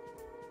 guys.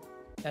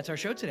 That's our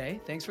show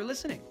today. Thanks for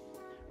listening.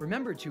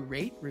 Remember to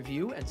rate,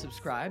 review, and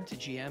subscribe to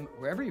GM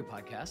wherever you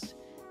podcast.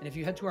 And if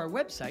you head to our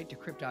website,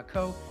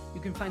 decrypt.co,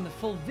 you can find the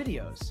full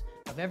videos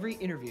of every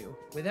interview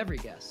with every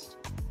guest.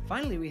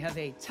 Finally, we have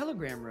a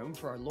Telegram room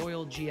for our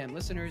loyal GM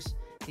listeners.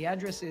 The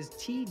address is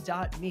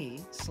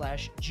t.me/GM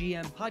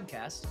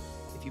podcast.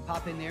 If you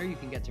pop in there, you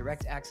can get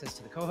direct access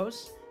to the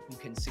co-hosts. You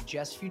can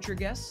suggest future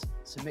guests,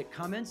 submit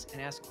comments,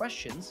 and ask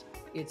questions.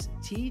 It's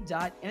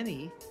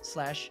t.me/GM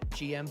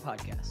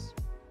podcast.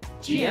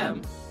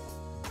 GM